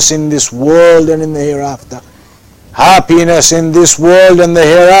happiness in this world and in the hereafter. Happiness in this world and the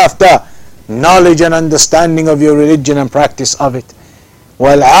hereafter. Knowledge and understanding of your religion and practice of it.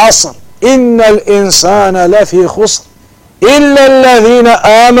 وَالْعَصْرِ إِنَّ الْإِنسَانَ لَفِي خُسْرٍ إِلَّا الَّذِينَ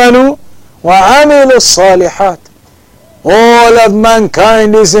آمَنُوا وَعَمِلُوا الصَّالِحَاتِ. All of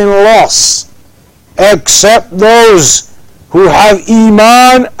mankind is in loss except those who have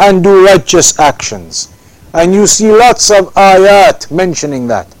iman and do righteous actions. And you see lots of ayat mentioning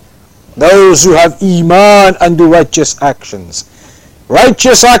that. Those who have iman and do righteous actions.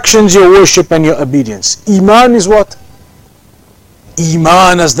 Righteous actions, your worship and your obedience. Iman is what?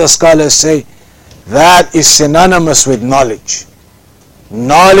 Iman, as the scholars say, that is synonymous with knowledge.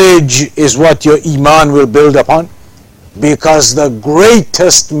 Knowledge is what your iman will build upon, because the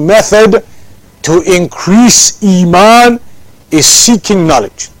greatest method to increase iman is seeking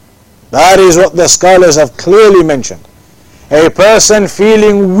knowledge. That is what the scholars have clearly mentioned. A person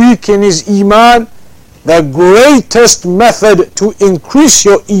feeling weak in his iman, the greatest method to increase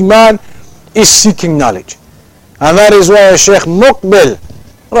your iman is seeking knowledge. And that is why Shaykh Muqbil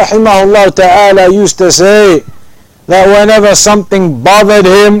rahimahullah ta'ala used to say that whenever something bothered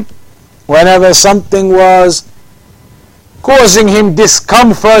him, whenever something was causing him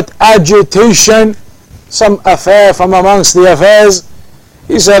discomfort, agitation, some affair from amongst the affairs,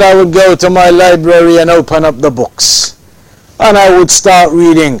 he said, I would go to my library and open up the books. And I would start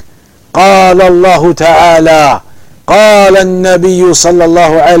reading. قال الله تعالى قال النبي صلى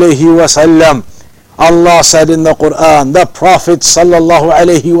الله عليه وسلم. Allah said in the Quran, the Prophet sallallahu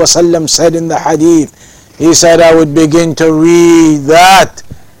alaihi wasallam said in the hadith. He said, I would begin to read that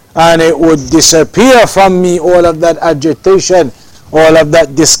and it would disappear from me, all of that agitation, all of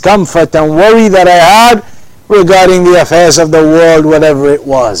that discomfort and worry that I had regarding the affairs of the world, whatever it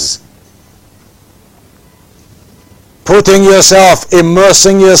was. Putting yourself,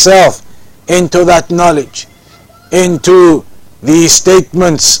 immersing yourself into that knowledge, into the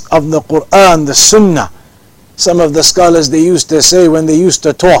statements of the Quran, the Sunnah. Some of the scholars, they used to say when they used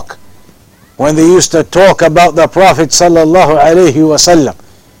to talk about the Prophet sallallahu alaihi wasallam,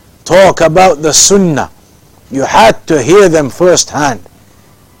 talk about the Sunnah, you had to hear them firsthand.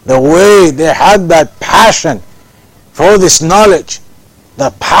 The way they had that passion for this knowledge,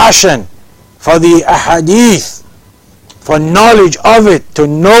 the passion for the ahadith, for knowledge of it, to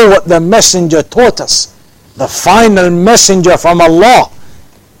know what the messenger taught us, the final messenger from Allah,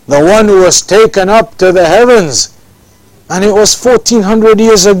 the one who was taken up to the heavens. And it was 1400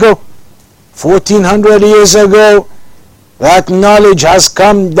 years ago. 1400 years ago, that knowledge has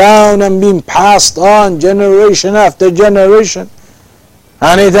come down and been passed on generation after generation.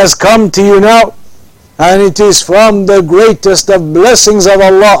 And it has come to you now. And it is from the greatest of blessings of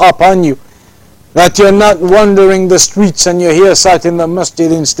Allah upon you that you're not wandering the streets and you're here sat in the masjid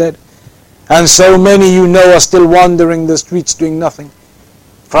instead. And so many you know are still wandering the streets doing nothing.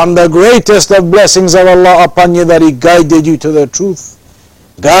 From the greatest of blessings of Allah upon you that He guided you to the truth,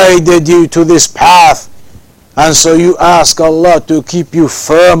 guided you to this path. And so you ask Allah to keep you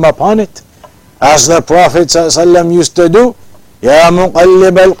firm upon it, as the Prophet ﷺ used to do. Ya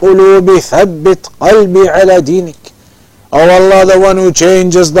muqallib al-qulubi thabbit qalbi ala dinik. O Allah, the one who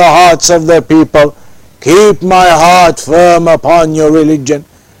changes the hearts of the people, keep my heart firm upon your religion.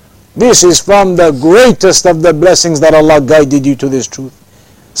 This is from the greatest of the blessings that Allah guided you to this truth.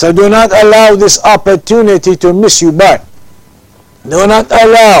 So do not allow this opportunity to miss you by. Do not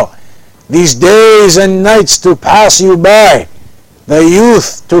allow these days and nights to pass you by. The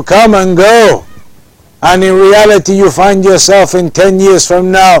youth to come and go. And in reality you find yourself in 10 years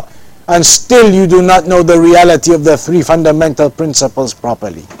from now and still you do not know the reality of the three fundamental principles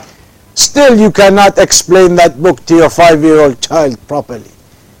properly. Still you cannot explain that book to your 5-year-old child properly.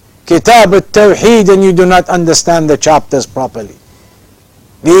 Kitab al-Tawheed, and you do not understand the chapters properly.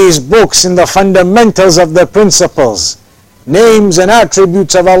 These books in the fundamentals of the principles, names and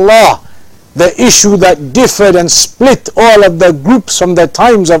attributes of Allah, the issue that differed and split all of the groups from the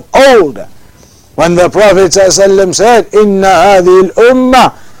times of old. When the Prophet ﷺ said, إِنَّ هَذِهِ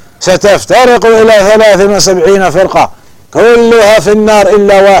الْأُمَّةِ سَتَفْتَرِقُ إِلَى 73 فِرْقَةً كُلُّهَا فِي النَّارِ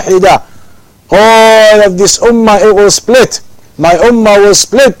إِلَّا وَاحِدَةً. All of this ummah, it will split. My ummah will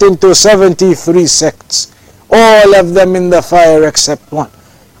split into 73 sects. All of them in the fire except one.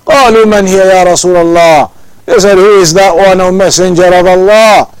 قالوا من هي يا رسول الله? They said, who is that one, O Messenger of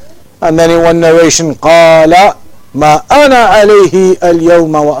Allah? And then in one narration, قال ما أنا عليه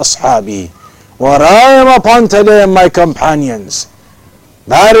اليوم وأصحابي. What I am upon today and my companions.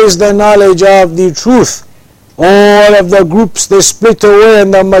 That is the knowledge of the truth. All of the groups, they split away,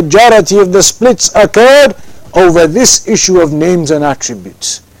 and the majority of the splits occurred over this issue of names and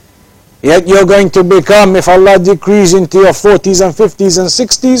attributes. Yet you're going to become, if Allah decrees, into your 40s and 50s and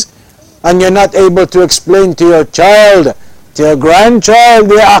 60s, and you're not able to explain to your child, to your grandchild,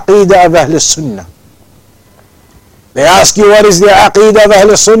 the Aqidah of Ahl Sunnah. They ask you, what is the Aqidah of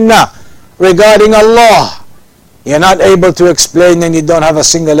Ahl Sunnah regarding Allah? You're not able to explain, and you don't have a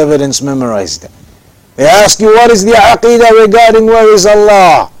single evidence memorized. They ask you, what is the Aqidah regarding where is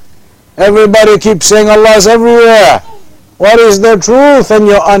Allah? Everybody keeps saying Allah is everywhere. What is the truth? And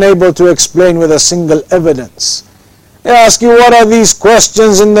you're unable to explain with a single evidence. They ask you, what are these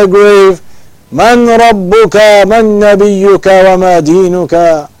questions in the grave? Man rabbuka, man nabiyuka, wa ma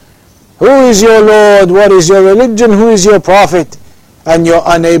dinuka. Who is your Lord? What is your religion? Who is your prophet? And you're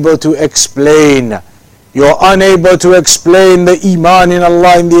unable to explain. You're unable to explain the iman in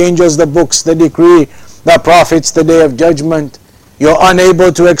Allah, in the angels, the books, the decree, the prophets, the day of judgment. You're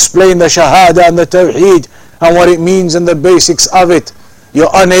unable to explain the shahada and the tawheed and what it means and the basics of it. You're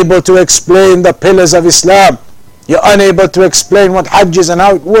unable to explain the pillars of Islam. You're unable to explain what hajj is and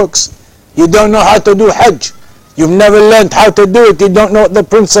how it works. You don't know how to do hajj. You've never learned how to do it. You don't know what the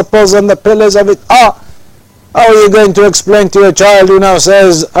principles and the pillars of it are. How are you going to explain to a child who now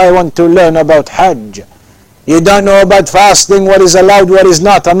says, I want to learn about hajj? You don't know about fasting, what is allowed, what is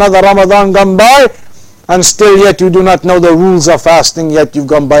not. Another Ramadan gone by, and still yet you do not know the rules of fasting, yet you've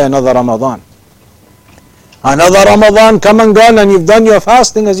gone by another Ramadan. Another Ramadan come and gone, and you've done your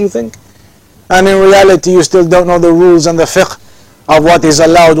fasting as you think. And in reality you still don't know the rules and the fiqh of what is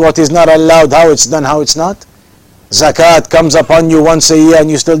allowed, what is not allowed, how it's done, how it's not. Zakat comes upon you once a year and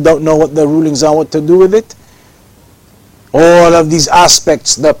you still don't know what the rulings are, what to do with it. All of these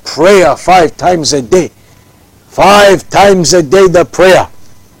aspects, the prayer 5 times a day. 5 times a day the prayer.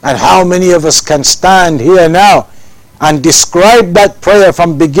 And how many of us can stand here now and describe that prayer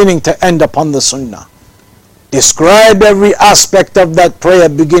from beginning to end upon the sunnah? Describe every aspect of that prayer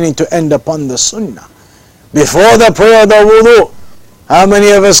beginning to end upon the sunnah. Before the prayer, the wudu. How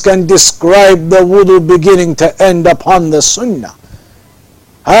many of us can describe the wudu beginning to end upon the sunnah?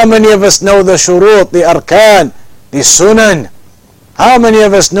 How many of us know the shurut, the arkan, the sunan? How many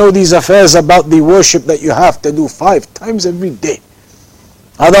of us know these affairs about the worship that you have to do 5 times every day?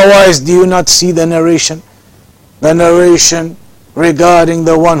 Otherwise, do you not see the narration? The narration regarding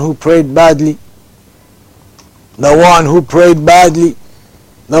the one who prayed badly. The one who prayed badly.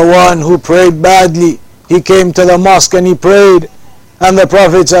 The one who prayed badly. He came to the mosque and he prayed, and the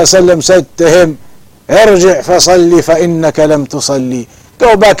Prophet ﷺ said to him, "Irji' fasalli fa innaka lam tusalli."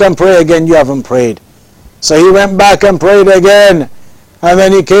 Go back and pray again, you haven't prayed. So he went back and prayed again, and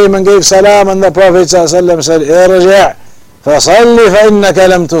then he came and gave salam, and the Prophet ﷺ said, "Irji' fasalli fa innaka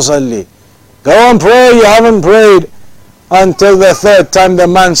lam tusalli." Go and pray, you haven't prayed. Until the third time the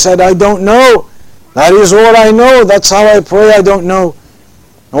man said, "I don't know. That is all I know. That's how I pray, I don't know."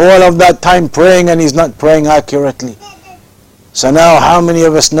 All of that time praying, and he's not praying accurately. So now how many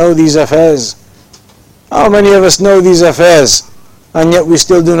of us know these affairs? How many of us know these affairs? And yet we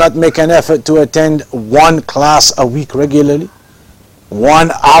still do not make an effort to attend one class a week regularly.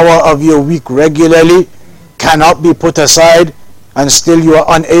 1 hour of your week regularly cannot be put aside, and still you are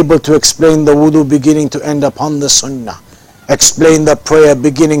unable to explain the wudu beginning to end upon the sunnah. Explain the prayer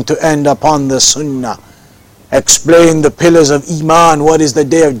beginning to end upon the sunnah. Explain the pillars of Iman, what is the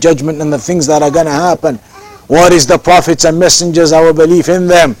day of judgment and the things that are going to happen. What is the prophets and messengers, our belief in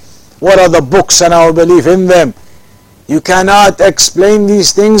them. What are the books and our belief in them. You cannot explain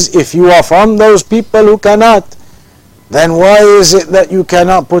these things if you are from those people who cannot. Then why is it that you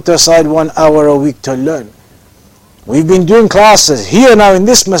cannot put aside 1 hour a week to learn? We've been doing classes here now in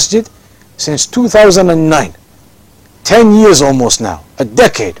this masjid since 2009. 10 years almost now, a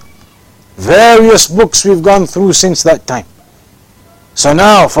decade. Various books we've gone through since that time. So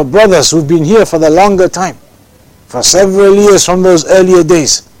now for brothers who've been here for the longer time, for several years from those earlier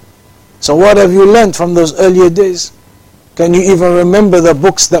days. So what have you learned from those earlier days? Can you even remember the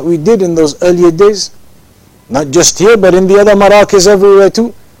books that we did in those earlier days? Not just here, but in the other marakis everywhere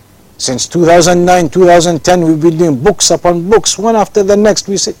too. Since 2009, 2010, we've been doing books upon books, one after the next.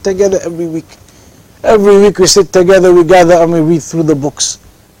 We sit together every week. Every week we sit together, we gather and we read through the books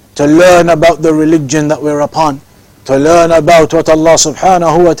to learn about the religion that we're upon, to learn about what Allah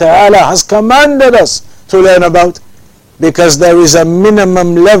subhanahu wa ta'ala has commanded us to learn about, because there is a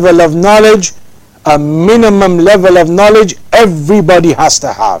minimum level of knowledge, everybody has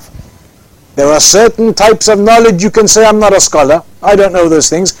to have. There are certain types of knowledge you can say, "I'm not a scholar, I don't know those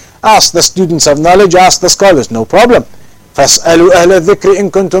things." Ask the students of knowledge, ask the scholars, no problem. فَاسْأَلُوا أَهْلَ الذِّكْرِ إِن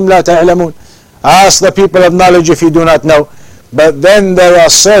كُنْتُمْ لَا تَعْلَمُونَ. Ask the people of knowledge if you do not know. But then there are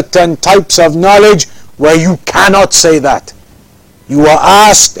certain types of knowledge where you cannot say that. You are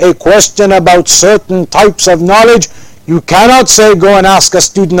asked a question about certain types of knowledge, you cannot say, "Go and ask a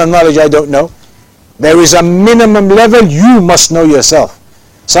student of knowledge, I don't know." There is a minimum level you must know yourself.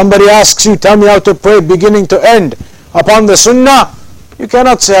 Somebody asks you, "Tell me how to pray beginning to end upon the sunnah." You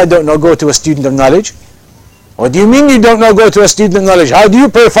cannot say, "I don't know, go to a student of knowledge." What do you mean you don't know, go to a student of knowledge? How do you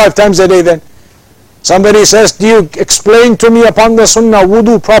pray 5 times a day then? Somebody says, "Do you explain to me upon the sunnah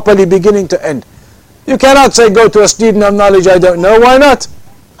wudu properly beginning to end?" You cannot say, "Go to a student of knowledge, I don't know." Why not?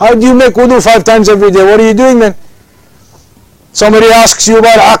 How do you make wudu 5 times every day? What are you doing then? Somebody asks you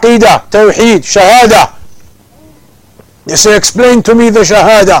about aqidah, tawheed, shahada. You say, "Explain to me the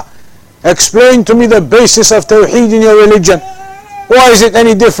shahada. Explain to me the basis of tawheed in your religion. Why is it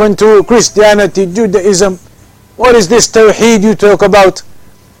any different to Christianity, Judaism? What is this tawheed you talk about?"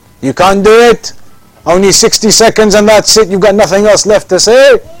 You can't do it. Only 60 seconds and that's it. You've got nothing else left to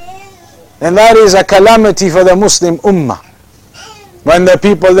say. And that is a calamity for the Muslim ummah. When the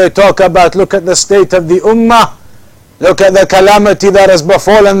people they talk about, look at the state of the ummah. Look at the calamity that has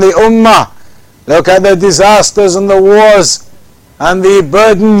befallen the ummah. Look at the disasters and the wars and the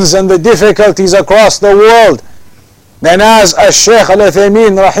burdens and the difficulties across the world. Then as Shaykh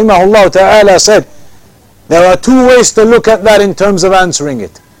Al-Uthaymeen rahimahullah ta'ala said, there are 2 ways to look at that in terms of answering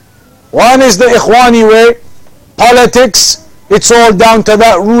it. One is the Ikhwani way, politics, it's all down to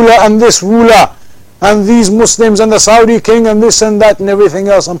that ruler and this ruler, and these Muslims and the Saudi king and this and that and everything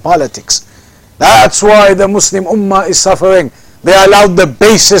else on politics. That's why the Muslim ummah is suffering. They allowed the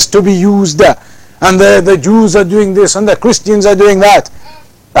basis to be used, and the Jews are doing this and the Christians are doing that.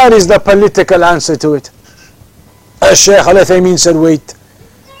 That is the political answer to it. As Shaykh Al-Uthaymeen said, wait.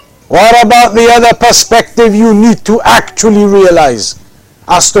 What about the other perspective you need to actually realize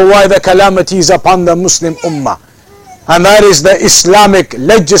as to why the calamity is upon the Muslim ummah? And that is the Islamic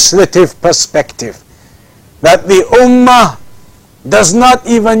legislative perspective. That the ummah does not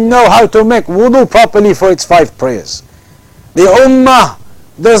even know how to make wudu properly for its 5 prayers. The ummah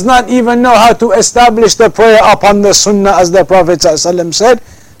does not even know how to establish the prayer upon the sunnah, as the Prophet ﷺ said,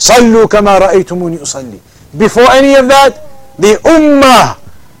 "Sallu kama ra'aytumuni usalli." Before any of that, the ummah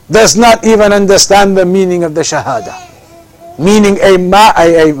does not even understand the meaning of the shahada. Meaning a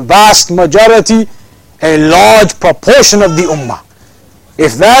vast majority, a large proportion of the ummah.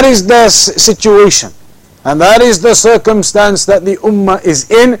 If that is the situation, and that is the circumstance that the ummah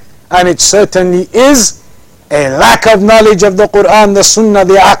is in, and it certainly is, a lack of knowledge of the Quran, the Sunnah,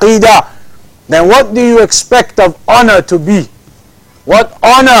 the Aqidah, then what do you expect of honor to be? What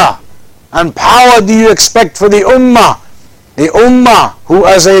honor and power do you expect for the ummah? The ummah who,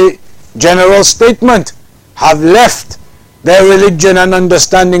 as a general statement, have left their religion and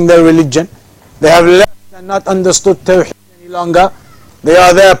understanding their religion. They have left and not understood Tawheed any longer. They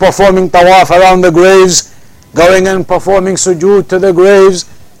are there performing tawaf around the graves, going and performing sujood to the graves,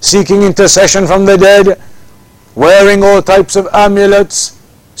 seeking intercession from the dead, wearing all types of amulets,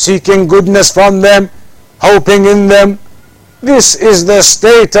 seeking goodness from them, hoping in them. This is the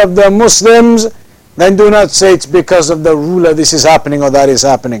state of the Muslims. Then do not say it's because of the ruler this is happening or that is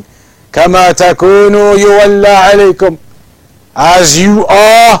happening. كَمَا تَكُونُوا يُوَلَّى عَلَيْكُمْ. As you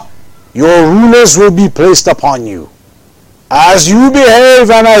are, your rulers will be placed upon you. As you behave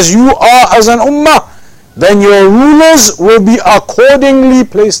and as you are as an ummah, then your rulers will be accordingly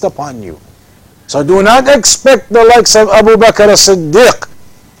placed upon you. So do not expect the likes of Abu Bakr as-Siddiq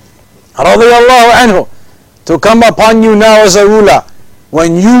radiyallahu anhu to come upon you now as a ruler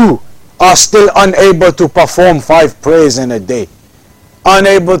when you are still unable to perform 5 prayers in a day,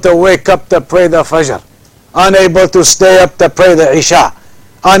 unable to wake up to pray the Fajr, unable to stay up to pray the Isha,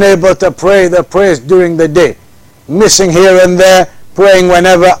 unable to pray the prayers during the day, missing here and there, praying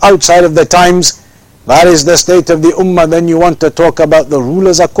whenever outside of the times. That is the state of the ummah. Then you want to talk about the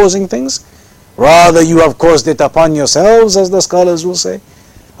rulers are causing things? Rather, you have caused it upon yourselves, as the scholars will say,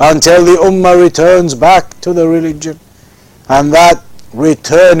 until the ummah returns back to the religion. And that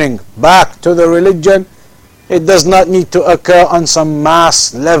returning back to the religion, it does not need to occur on some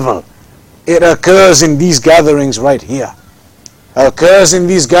mass level. It occurs in these gatherings right here. Occurs in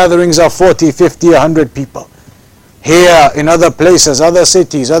these gatherings of 40, 50, 100 people. Here, in other places, other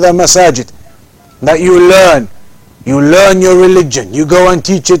cities, other masajid, that you learn your religion. You go and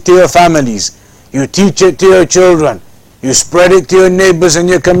teach it to your families. You teach it to your children. You spread it to your neighbors and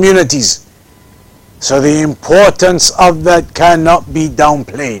your communities. So the importance of that cannot be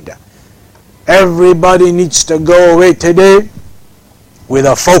downplayed. Everybody needs to go away today with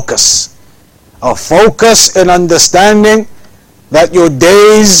a focus in understanding that your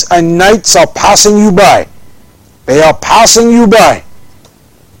days and nights are passing you by. They are passing you by.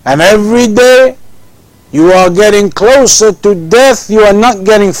 And every day you are getting closer to death, you are not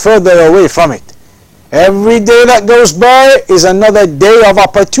getting further away from it. Every day that goes by is another day of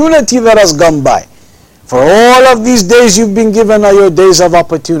opportunity that has gone by. For all of these days you've been given are your days of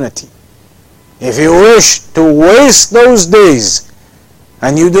opportunity. If you wish to waste those days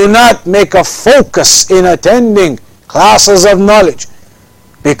and you do not make a focus in attending classes of knowledge,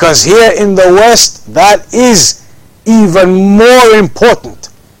 because here in the West that is even more important.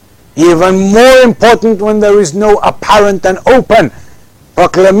 Even more important when there is no apparent and open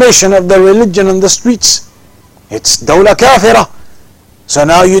proclamation of the religion on the streets. It's dawla kafira. So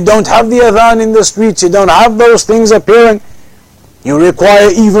now you don't have the adhan in the streets, you don't have those things appearing. You require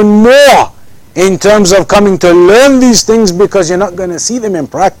even more in terms of coming to learn these things, because you're not going to see them in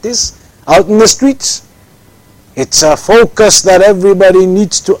practice out in the streets. It's a focus that everybody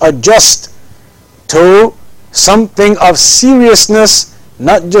needs to adjust to, something of seriousness,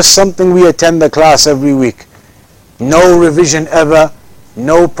 not just something we attend the class every week. No revision ever,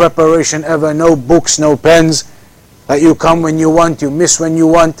 no preparation ever, no books, no pens, that you come when you want, you miss when you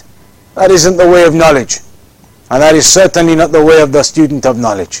want. That isn't the way of knowledge. And that is certainly not the way of the student of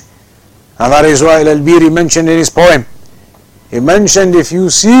knowledge. And that is why Al-Albiri mentioned in his poem. He mentioned, if you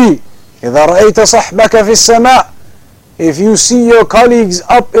see, إِذَا رَأَيْتَ صَحْبَكَ فِي السَّمَاءِ, if you see your colleagues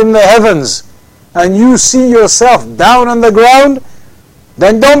up in the heavens, and you see yourself down on the ground,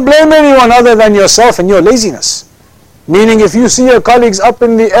 then don't blame anyone other than yourself and your laziness. Meaning, if you see your colleagues up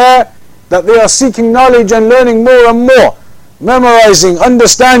in the air, that they are seeking knowledge and learning more and more, memorizing,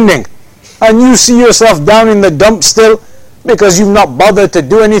 understanding, and you see yourself down in the dump still because you've not bothered to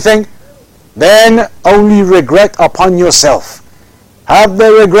do anything, then only regret upon yourself. Have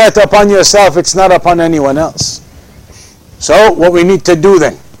the regret upon yourself, it's not upon anyone else. So what we need to do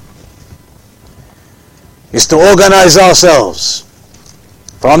then is to organize ourselves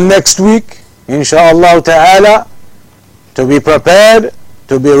from next week, inshallah ta'ala, to be prepared,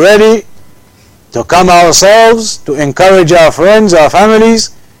 to be ready, to come ourselves, to encourage our friends, our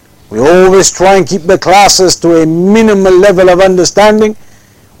families. We always try and keep the classes to a minimal level of understanding.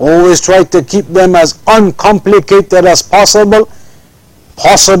 Always try to keep them as uncomplicated as possible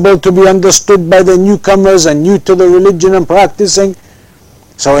to be understood by the newcomers and new to the religion and practicing.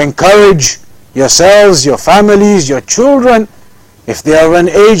 So encourage yourselves, your families, your children. If they are an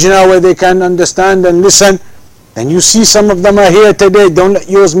age now where they can understand and listen, then you see some of them are here today. Don't let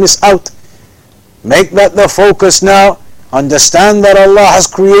yours miss out. Make that the focus now. Understand that Allah has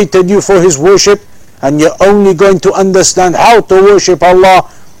created you for His worship, and you're only going to understand how to worship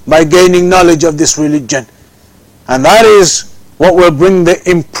Allah by gaining knowledge of this religion. And that is what will bring the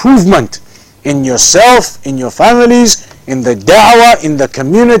improvement in yourself, in your families, in the da'wah, in the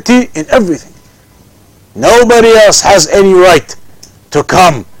community, in everything. Nobody else has any right to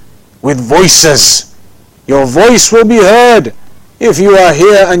come with voices. Your voice will be heard if you are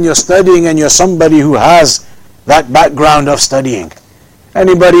here and you're studying and you're somebody who has that background of studying.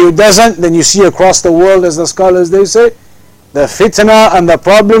 Anybody who doesn't, then you see across the world, as the scholars they say, the fitna and the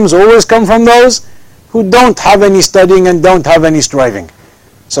problems always come from those who don't have any studying and don't have any striving.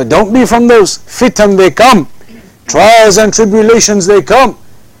 So don't be from those. Fitan, they come. Trials and tribulations, they come.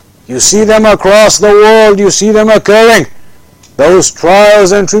 You see them across the world, you see them occurring. Those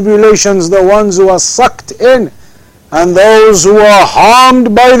trials and tribulations, the ones who are sucked in and those who are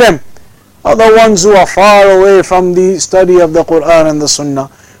harmed by them are the ones who are far away from the study of the Quran and the Sunnah,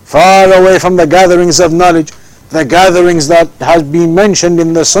 far away from the gatherings of knowledge, the gatherings that has been mentioned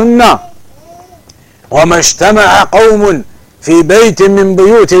in the Sunnah. وَمَا اجْتَمَعَ قَوْمٌ فِي بَيْتٍ مِّن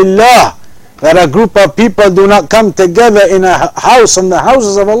بُيُوتِ اللَّهِ, that a group of people do not come together in a house from the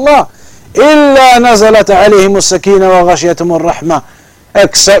houses of Allah, إِلَّا نَزَلَتْ عَلَيْهِمُ السَّكِينَةُ وَغَشِيَتْهُمُ الرَّحْمَةُ,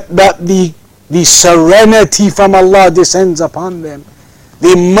 except that the serenity from Allah descends upon them.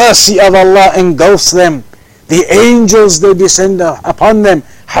 The mercy of Allah engulfs them. The angels, they descend upon them.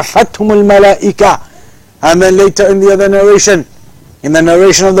 حَفَتْهُمُ الْمَلَائِكَةُ. And then later in the other narration, in the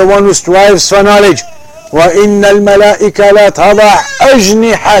narration of the one who strives for knowledge, وَإِنَّ الْمَلَائِكَةَ لَا تَضَعْ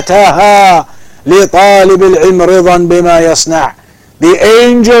أَجْنِحَتَهَا لِطَالِبِ الْعِلْمِ رِضًا بِمَا يَصْنَعُ. The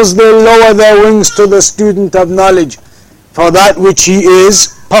angels, they lower their wings to the student of knowledge for that which he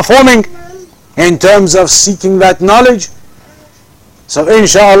is performing in terms of seeking that knowledge. So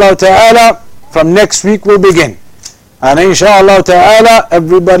inshallah ta'ala, from next week we'll begin. And inshallah ta'ala,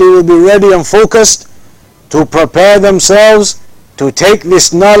 everybody will be ready and focused to prepare themselves to take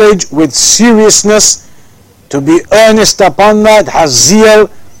this knowledge with seriousness, to be earnest upon that, have zeal,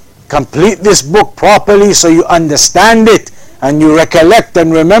 complete this book properly so you understand it and you recollect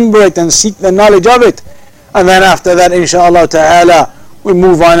and remember it and seek the knowledge of it. And then after that, inshallah ta'ala, we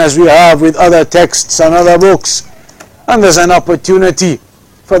move on as we have with other texts and other books. And there's an opportunity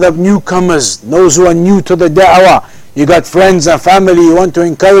for the newcomers, those who are new to the da'wah. You got friends and family, you want to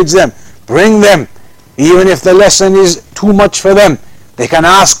encourage them, bring them. Even if the lesson is too much for them, they can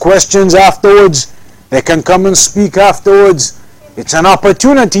ask questions afterwards, they can come and speak afterwards. It's an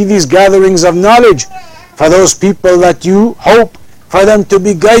opportunity, these gatherings of knowledge, for those people that you hope for them to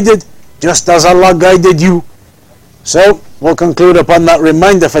be guided just as Allah guided you. So we'll conclude upon that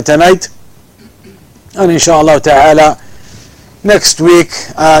reminder for tonight, and inshallah ta'ala next week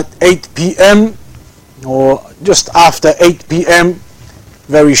at 8 p.m. or just after 8 p.m.,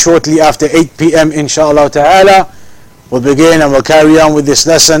 very shortly after 8 p.m. inshallah ta'ala, we'll begin and we'll carry on with this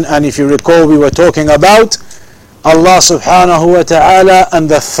lesson. And if you recall, we were talking about Allah subhanahu wa ta'ala and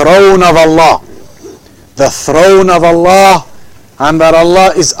the throne of Allah. The throne of Allah, and that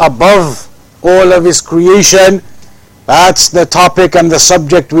Allah is above all of His creation. That's the topic and the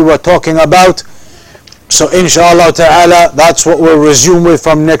subject we were talking about. So inshallah ta'ala, that's what we'll resume with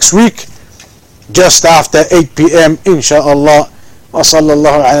from next week, just after 8 p.m. inshallah. وصلى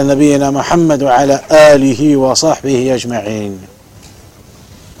الله على نبينا محمد وعلى آله وصحبه أجمعين.